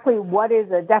exactly what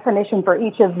is a definition for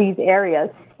each of these areas.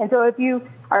 And so if you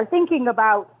are thinking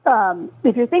about,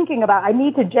 I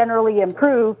need to generally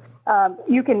improve,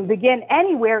 you can begin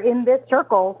anywhere in this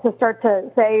circle to start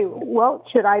to say, well,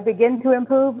 should I begin to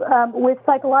improve with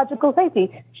psychological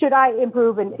safety? Should I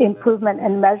improve in improvement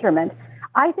and measurement?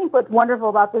 I think what's wonderful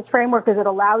about this framework is it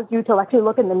allows you to actually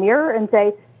look in the mirror and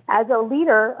say, as a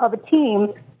leader of a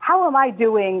team, how am I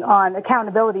doing on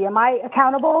accountability? Am I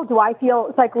accountable? Do I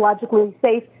feel psychologically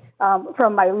safe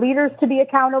from my leaders to be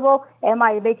accountable? Am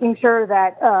I making sure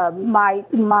that my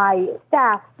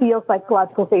staff feels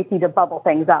psychological safety to bubble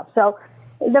things up? So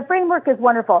the framework is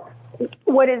wonderful.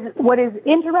 What is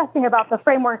interesting about the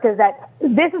framework is that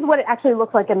this is what it actually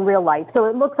looks like in real life. So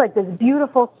it looks like this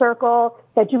beautiful circle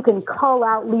that you can call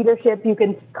out leadership, you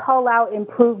can call out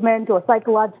improvement or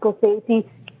psychological safety.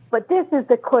 But this is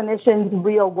the clinician's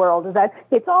real world, is that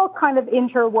it's all kind of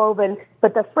interwoven,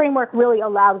 but the framework really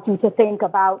allows you to think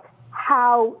about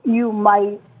how you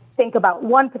might think about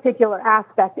one particular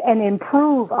aspect and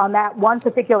improve on that one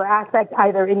particular aspect,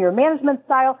 either in your management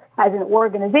style, as an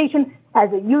organization,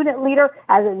 as a unit leader,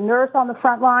 as a nurse on the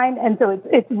front line. And so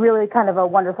it's really kind of a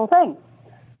wonderful thing.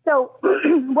 So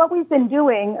what we've been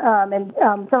doing, and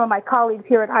some of my colleagues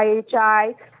here at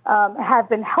IHI have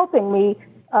been helping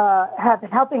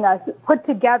us put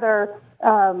together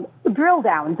drill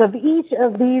downs of each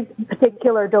of these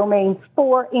particular domains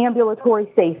for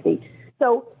ambulatory safety.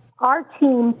 So our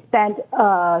team spent 3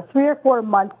 or 4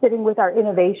 months sitting with our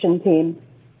innovation team,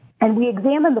 and we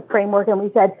examined the framework and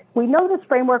we said, we know this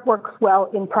framework works well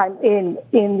in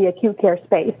the acute care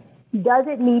space. Does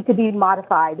it need to be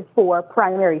modified for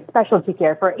primary specialty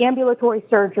care, for ambulatory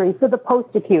surgery, for the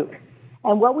post-acute?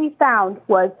 And what we found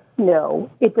was, no,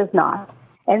 it does not.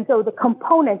 And so the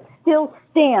components still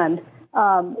stand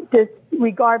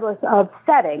regardless of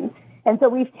setting. And so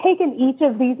we've taken each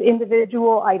of these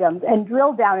individual items and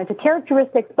drilled down into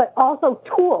characteristics, but also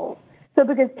tools. So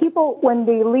because people, when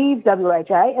they leave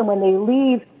WHI and when they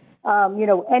leave,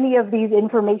 any of these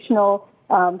informational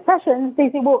sessions, they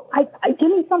say, well,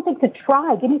 give me something to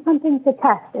try, give me something to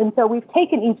test. And so we've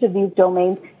taken each of these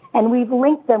domains and we've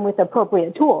linked them with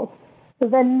appropriate tools. So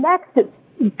the next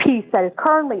piece that is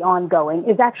currently ongoing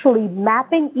is actually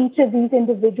mapping each of these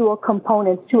individual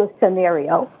components to a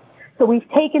scenario. So we've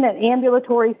taken an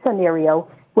ambulatory scenario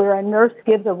where a nurse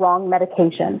gives a wrong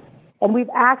medication, and we've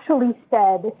actually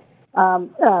said,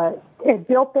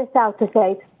 built this out to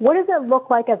say, what does it look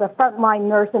like as a frontline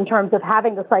nurse in terms of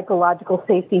having the psychological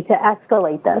safety to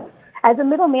escalate this? As a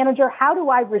middle manager, how do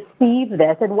I receive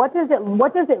this, and what does it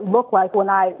look like when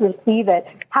I receive it?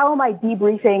 How am I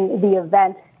debriefing the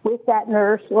event with that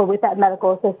nurse or with that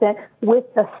medical assistant, with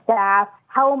the staff?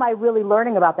 How am I really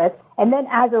learning about this? And then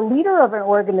as a leader of an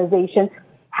organization,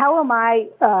 how am I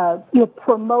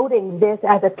promoting this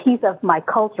as a piece of my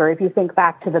culture, if you think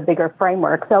back to the bigger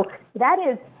framework? So that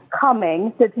is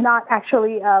coming. It's not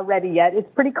actually ready yet.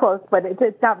 It's pretty close, but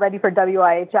it's not ready for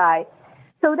WIHI.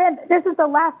 So then this is the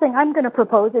last thing I'm going to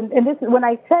propose, and this is when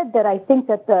I said that I think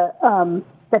that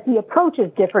the approach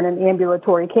is different in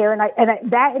ambulatory care,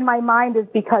 and that in my mind is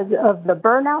because of the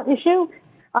burnout issue.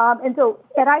 And so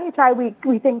at IHI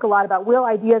we think a lot about will,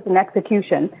 ideas, and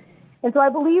execution. And so I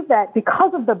believe that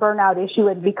because of the burnout issue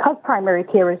and because primary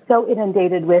care is so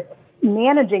inundated with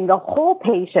managing the whole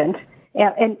patient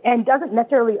and doesn't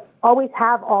necessarily always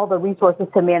have all the resources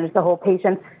to manage the whole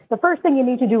patient, the first thing you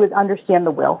need to do is understand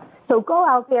the will. So go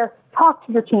out there, talk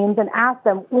to your teams, and ask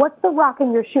them, what's the rock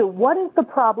in your shoe? What is the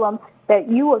problem that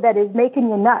is making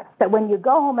you nuts? That when you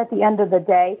go home at the end of the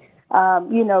day,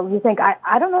 you think,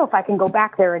 I don't know if I can go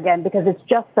back there again because it's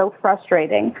just so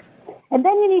frustrating. And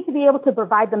then you need to be able to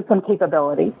provide them some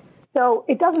capability. So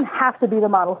it doesn't have to be the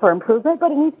model for improvement,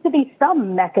 but it needs to be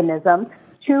some mechanism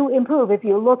to improve. If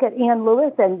you look at Ann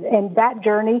Lewis and that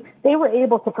journey, they were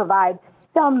able to provide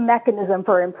some mechanism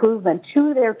for improvement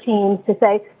to their teams to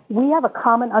say, we have a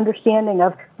common understanding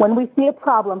of when we see a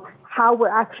problem, how we're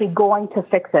actually going to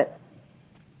fix it.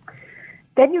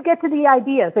 Then you get to the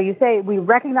idea. So you say, we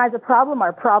recognize a problem.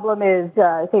 Our problem is,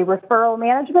 say, referral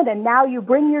management. And now you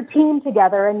bring your team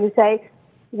together and you say,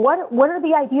 what are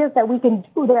the ideas that we can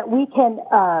do, that we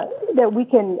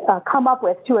can come up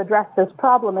with to address this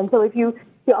problem? And so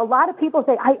a lot of people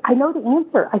say, I know the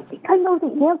answer. I think I know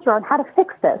the answer on how to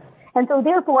fix this. And so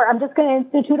therefore, I'm just going to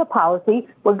institute a policy.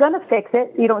 We're going to fix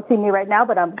it. You don't see me right now,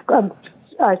 but I'm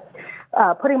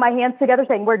putting my hands together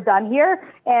saying we're done here.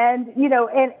 And,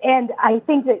 and I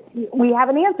think that we have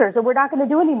an answer, so we're not going to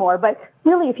do anymore. But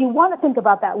really, if you want to think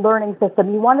about that learning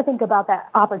system, you want to think about that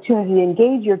opportunity to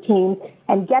engage your team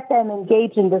and get them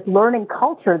engaged in this learning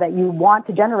culture that you want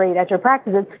to generate at your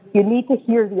practices, you need to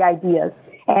hear the ideas.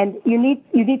 And you need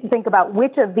to think about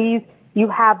which of these you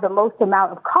have the most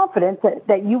amount of confidence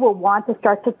that you will want to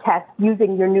start to test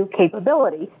using your new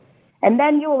capability. And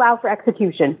then you allow for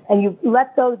execution, and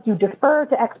you defer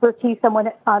to expertise. Someone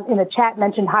in the chat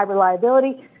mentioned high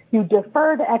reliability. You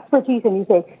defer to expertise and you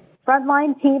say,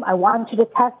 frontline team, I want you to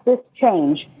test this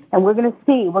change. And we're going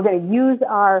to use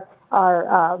our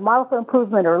model for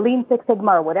improvement or Lean Six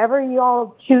Sigma or whatever you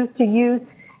all choose to use.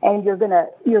 And you're going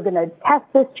to test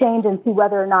this change and see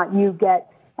whether or not you get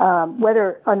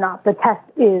whether or not the test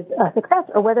is a success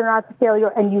or whether or not it's a failure,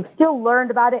 and you've still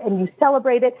learned about it and you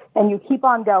celebrate it and you keep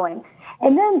on going.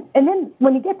 And then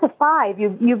when you get to 5,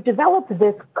 you've developed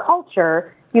this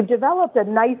culture, you've developed a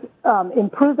nice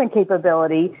improvement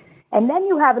capability, and then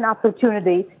you have an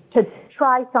opportunity to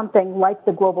try something like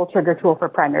the Global Trigger Tool for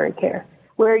primary care,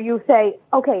 where you say,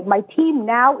 okay, my team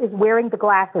now is wearing the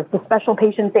glasses, the special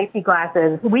patient safety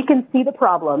glasses. We can see the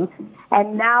problem,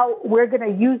 and now we're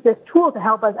going to use this tool to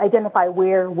help us identify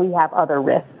where we have other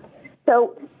risks.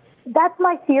 So that's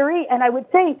my theory, and I would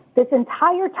say this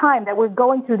entire time that we're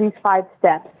going through these 5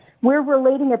 steps, we're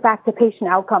relating it back to patient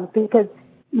outcomes, because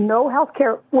no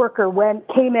healthcare worker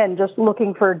came in just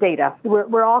looking for data.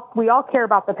 We all care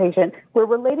about the patient. We're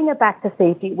relating it back to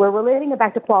safety. We're relating it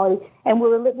back to quality, and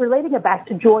we're relating it back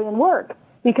to joy in work,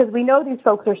 because we know these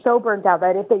folks are so burnt out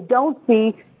that if they don't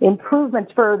see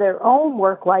improvements for their own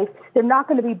work life, they're not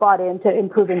going to be bought into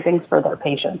improving things for their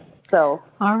patients. So,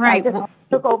 all right.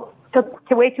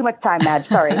 Took way too much time, Madge.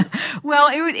 Sorry. Well,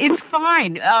 it's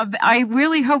fine. I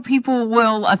really hope people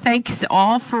will, thanks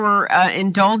all for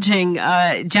indulging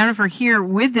Jennifer here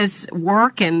with this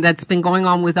work and that's been going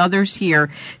on with others here.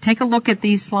 Take a look at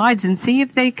these slides and see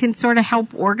if they can sort of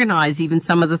help organize even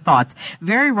some of the thoughts.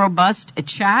 Very robust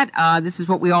chat. This is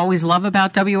what we always love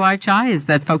about WIHI, is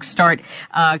that folks start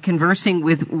conversing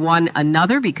with one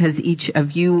another, because each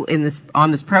of you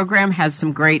on this program has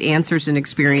some great answers and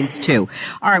experience too.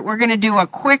 All right, we're going to do a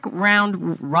quick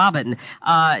round robin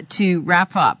to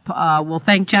wrap up. We'll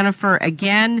thank Jennifer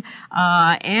again.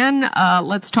 Ann,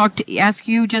 let's ask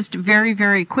you just very,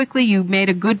 very quickly. You made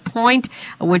a good point,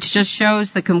 which just shows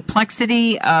the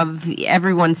complexity of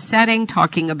everyone's setting,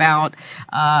 talking about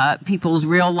people's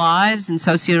real lives and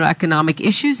socioeconomic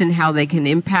issues and how they can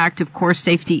impact, of course,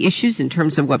 safety issues in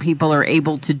terms of what people are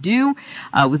able to do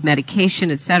with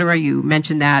medication, et cetera. You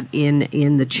mentioned that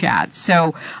in the chat.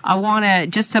 So I want to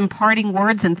just some parting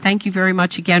words, and thank you very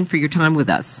much again for your time with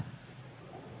us.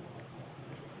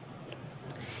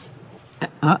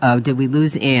 Did we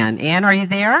lose Ann? Ann, are you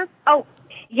there? Oh,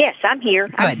 yes, I'm here.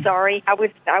 Good. I'm sorry. I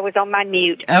was on my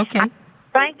mute. Okay.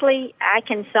 Frankly, I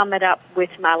can sum it up with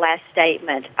my last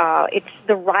statement. It's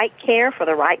the right care for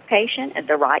the right patient at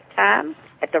the right time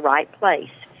at the right place.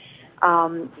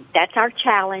 That's our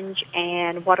challenge,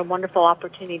 and what a wonderful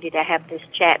opportunity to have this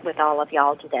chat with all of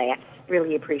y'all today. I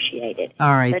really appreciate it.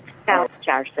 All right. Let's challenge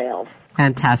ourselves.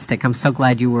 Fantastic. I'm so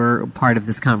glad you were part of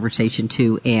this conversation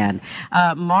too, Ann.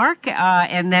 Mark,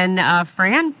 and then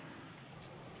Fran?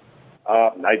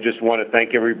 I just want to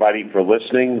thank everybody for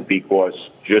listening, because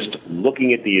just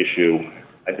looking at the issue,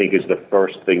 I think, is the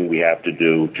first thing we have to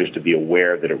do, just to be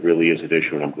aware that it really is an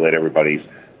issue, and I'm glad everybody's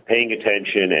paying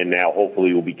attention, and now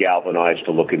hopefully will be galvanized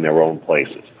to look in their own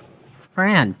places.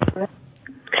 Fran?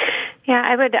 Yeah,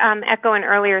 I would echo an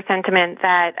earlier sentiment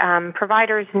that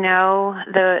providers know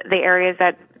the areas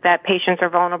that that patients are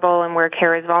vulnerable and where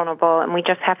care is vulnerable, and we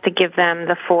just have to give them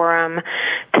the forum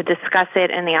to discuss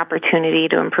it and the opportunity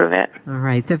to improve it. All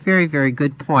right. It's a very, very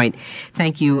good point.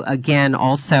 Thank you again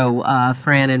also,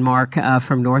 Fran and Mark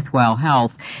from Northwell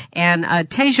Health. And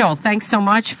Tejal, thanks so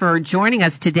much for joining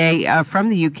us today from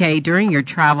the UK during your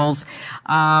travels.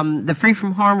 The Free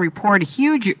From Harm report, a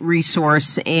huge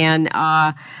resource, and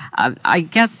I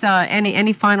guess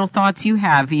any final thoughts you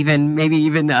have, maybe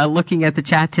even looking at the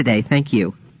chat today. Thank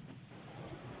you.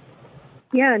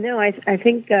 Yeah, no, I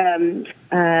think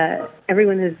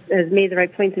everyone has made the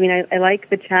right points. I mean, I like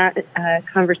the chat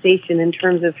conversation in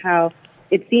terms of how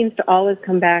it seems to always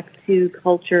come back to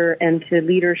culture and to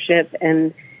leadership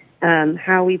and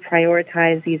how we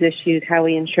prioritize these issues, how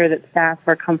we ensure that staff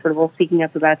are comfortable speaking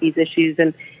up about these issues,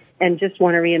 and just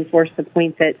want to reinforce the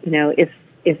point that, if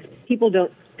people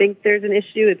don't think there's an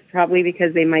issue, it's probably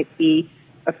because they might be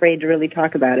afraid to really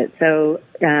talk about it. So,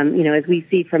 as we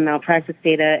see from malpractice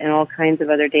data and all kinds of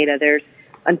other data, there's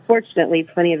unfortunately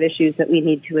plenty of issues that we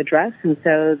need to address. And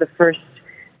so the first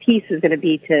piece is going to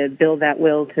be to build that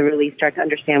will to really start to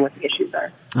understand what the issues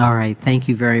are. All right. Thank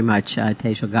you very much,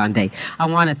 Tejal Gandhi. I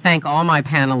want to thank all my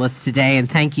panelists today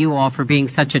and thank you all for being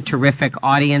such a terrific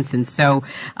audience and so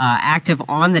active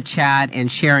on the chat and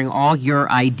sharing all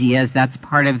your ideas. That's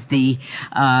part of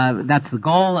that's the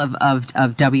goal of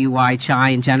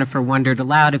WYHI. And Jennifer wondered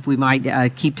aloud if we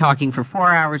might keep talking for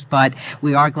 4 hours, but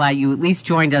we are glad you at least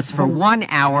joined us for 1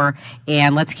 hour,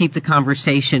 and let's keep the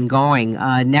conversation going.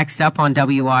 Next up on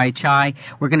WYHI,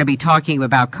 we're going to be talking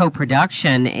about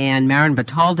co-production, and Maren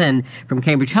Batalden from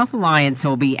Cambridge Health Alliance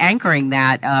will be anchoring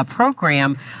that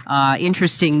program.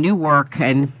 Interesting new work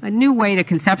and a new way to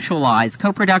conceptualize.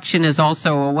 Co-production is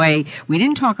also a way, we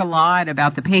didn't talk a lot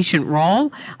about the patient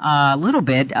role, a little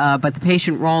bit, but the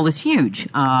patient role is huge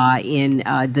in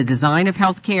the design of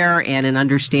healthcare and in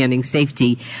understanding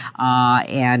safety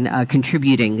and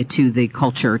contributing to the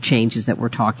culture changes that we're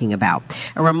talking about.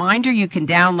 A reminder, you can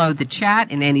download the chat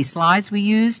and any slides we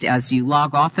used as you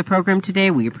log off the program today.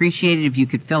 We appreciate it if you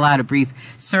could fill out a brief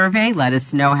survey. Let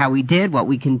us know how we did, what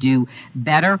we can do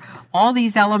better. All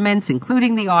these elements,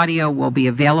 including the audio, will be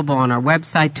available on our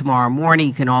website tomorrow morning.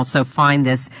 You can also find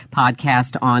this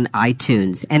podcast on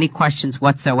iTunes. Any questions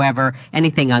whatsoever,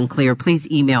 anything unclear, please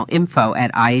email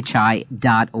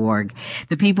info@ihi.org.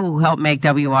 The people who help make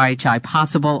WYHI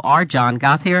possible are John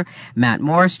Gothier, Matt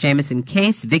Morris, Jameson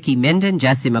Case, Vicki Minden,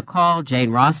 Jesse McCall,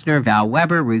 Jane Rossner, Val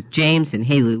Weber, Ruth James, and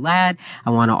Haley Ladd. I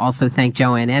want to also thank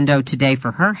Joanne Endo today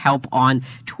for her help on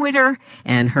Twitter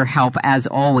and her help, as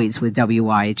always, with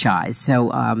WYHI.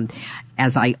 So,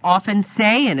 as I often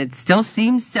say, and it still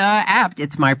seems apt,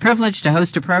 it's my privilege to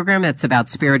host a program that's about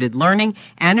spirited learning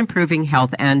and improving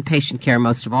health and patient care,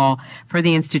 most of all, for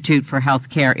the Institute for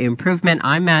Healthcare Improvement.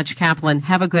 I'm Madge Kaplan.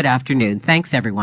 Have a good afternoon. Thanks, everyone.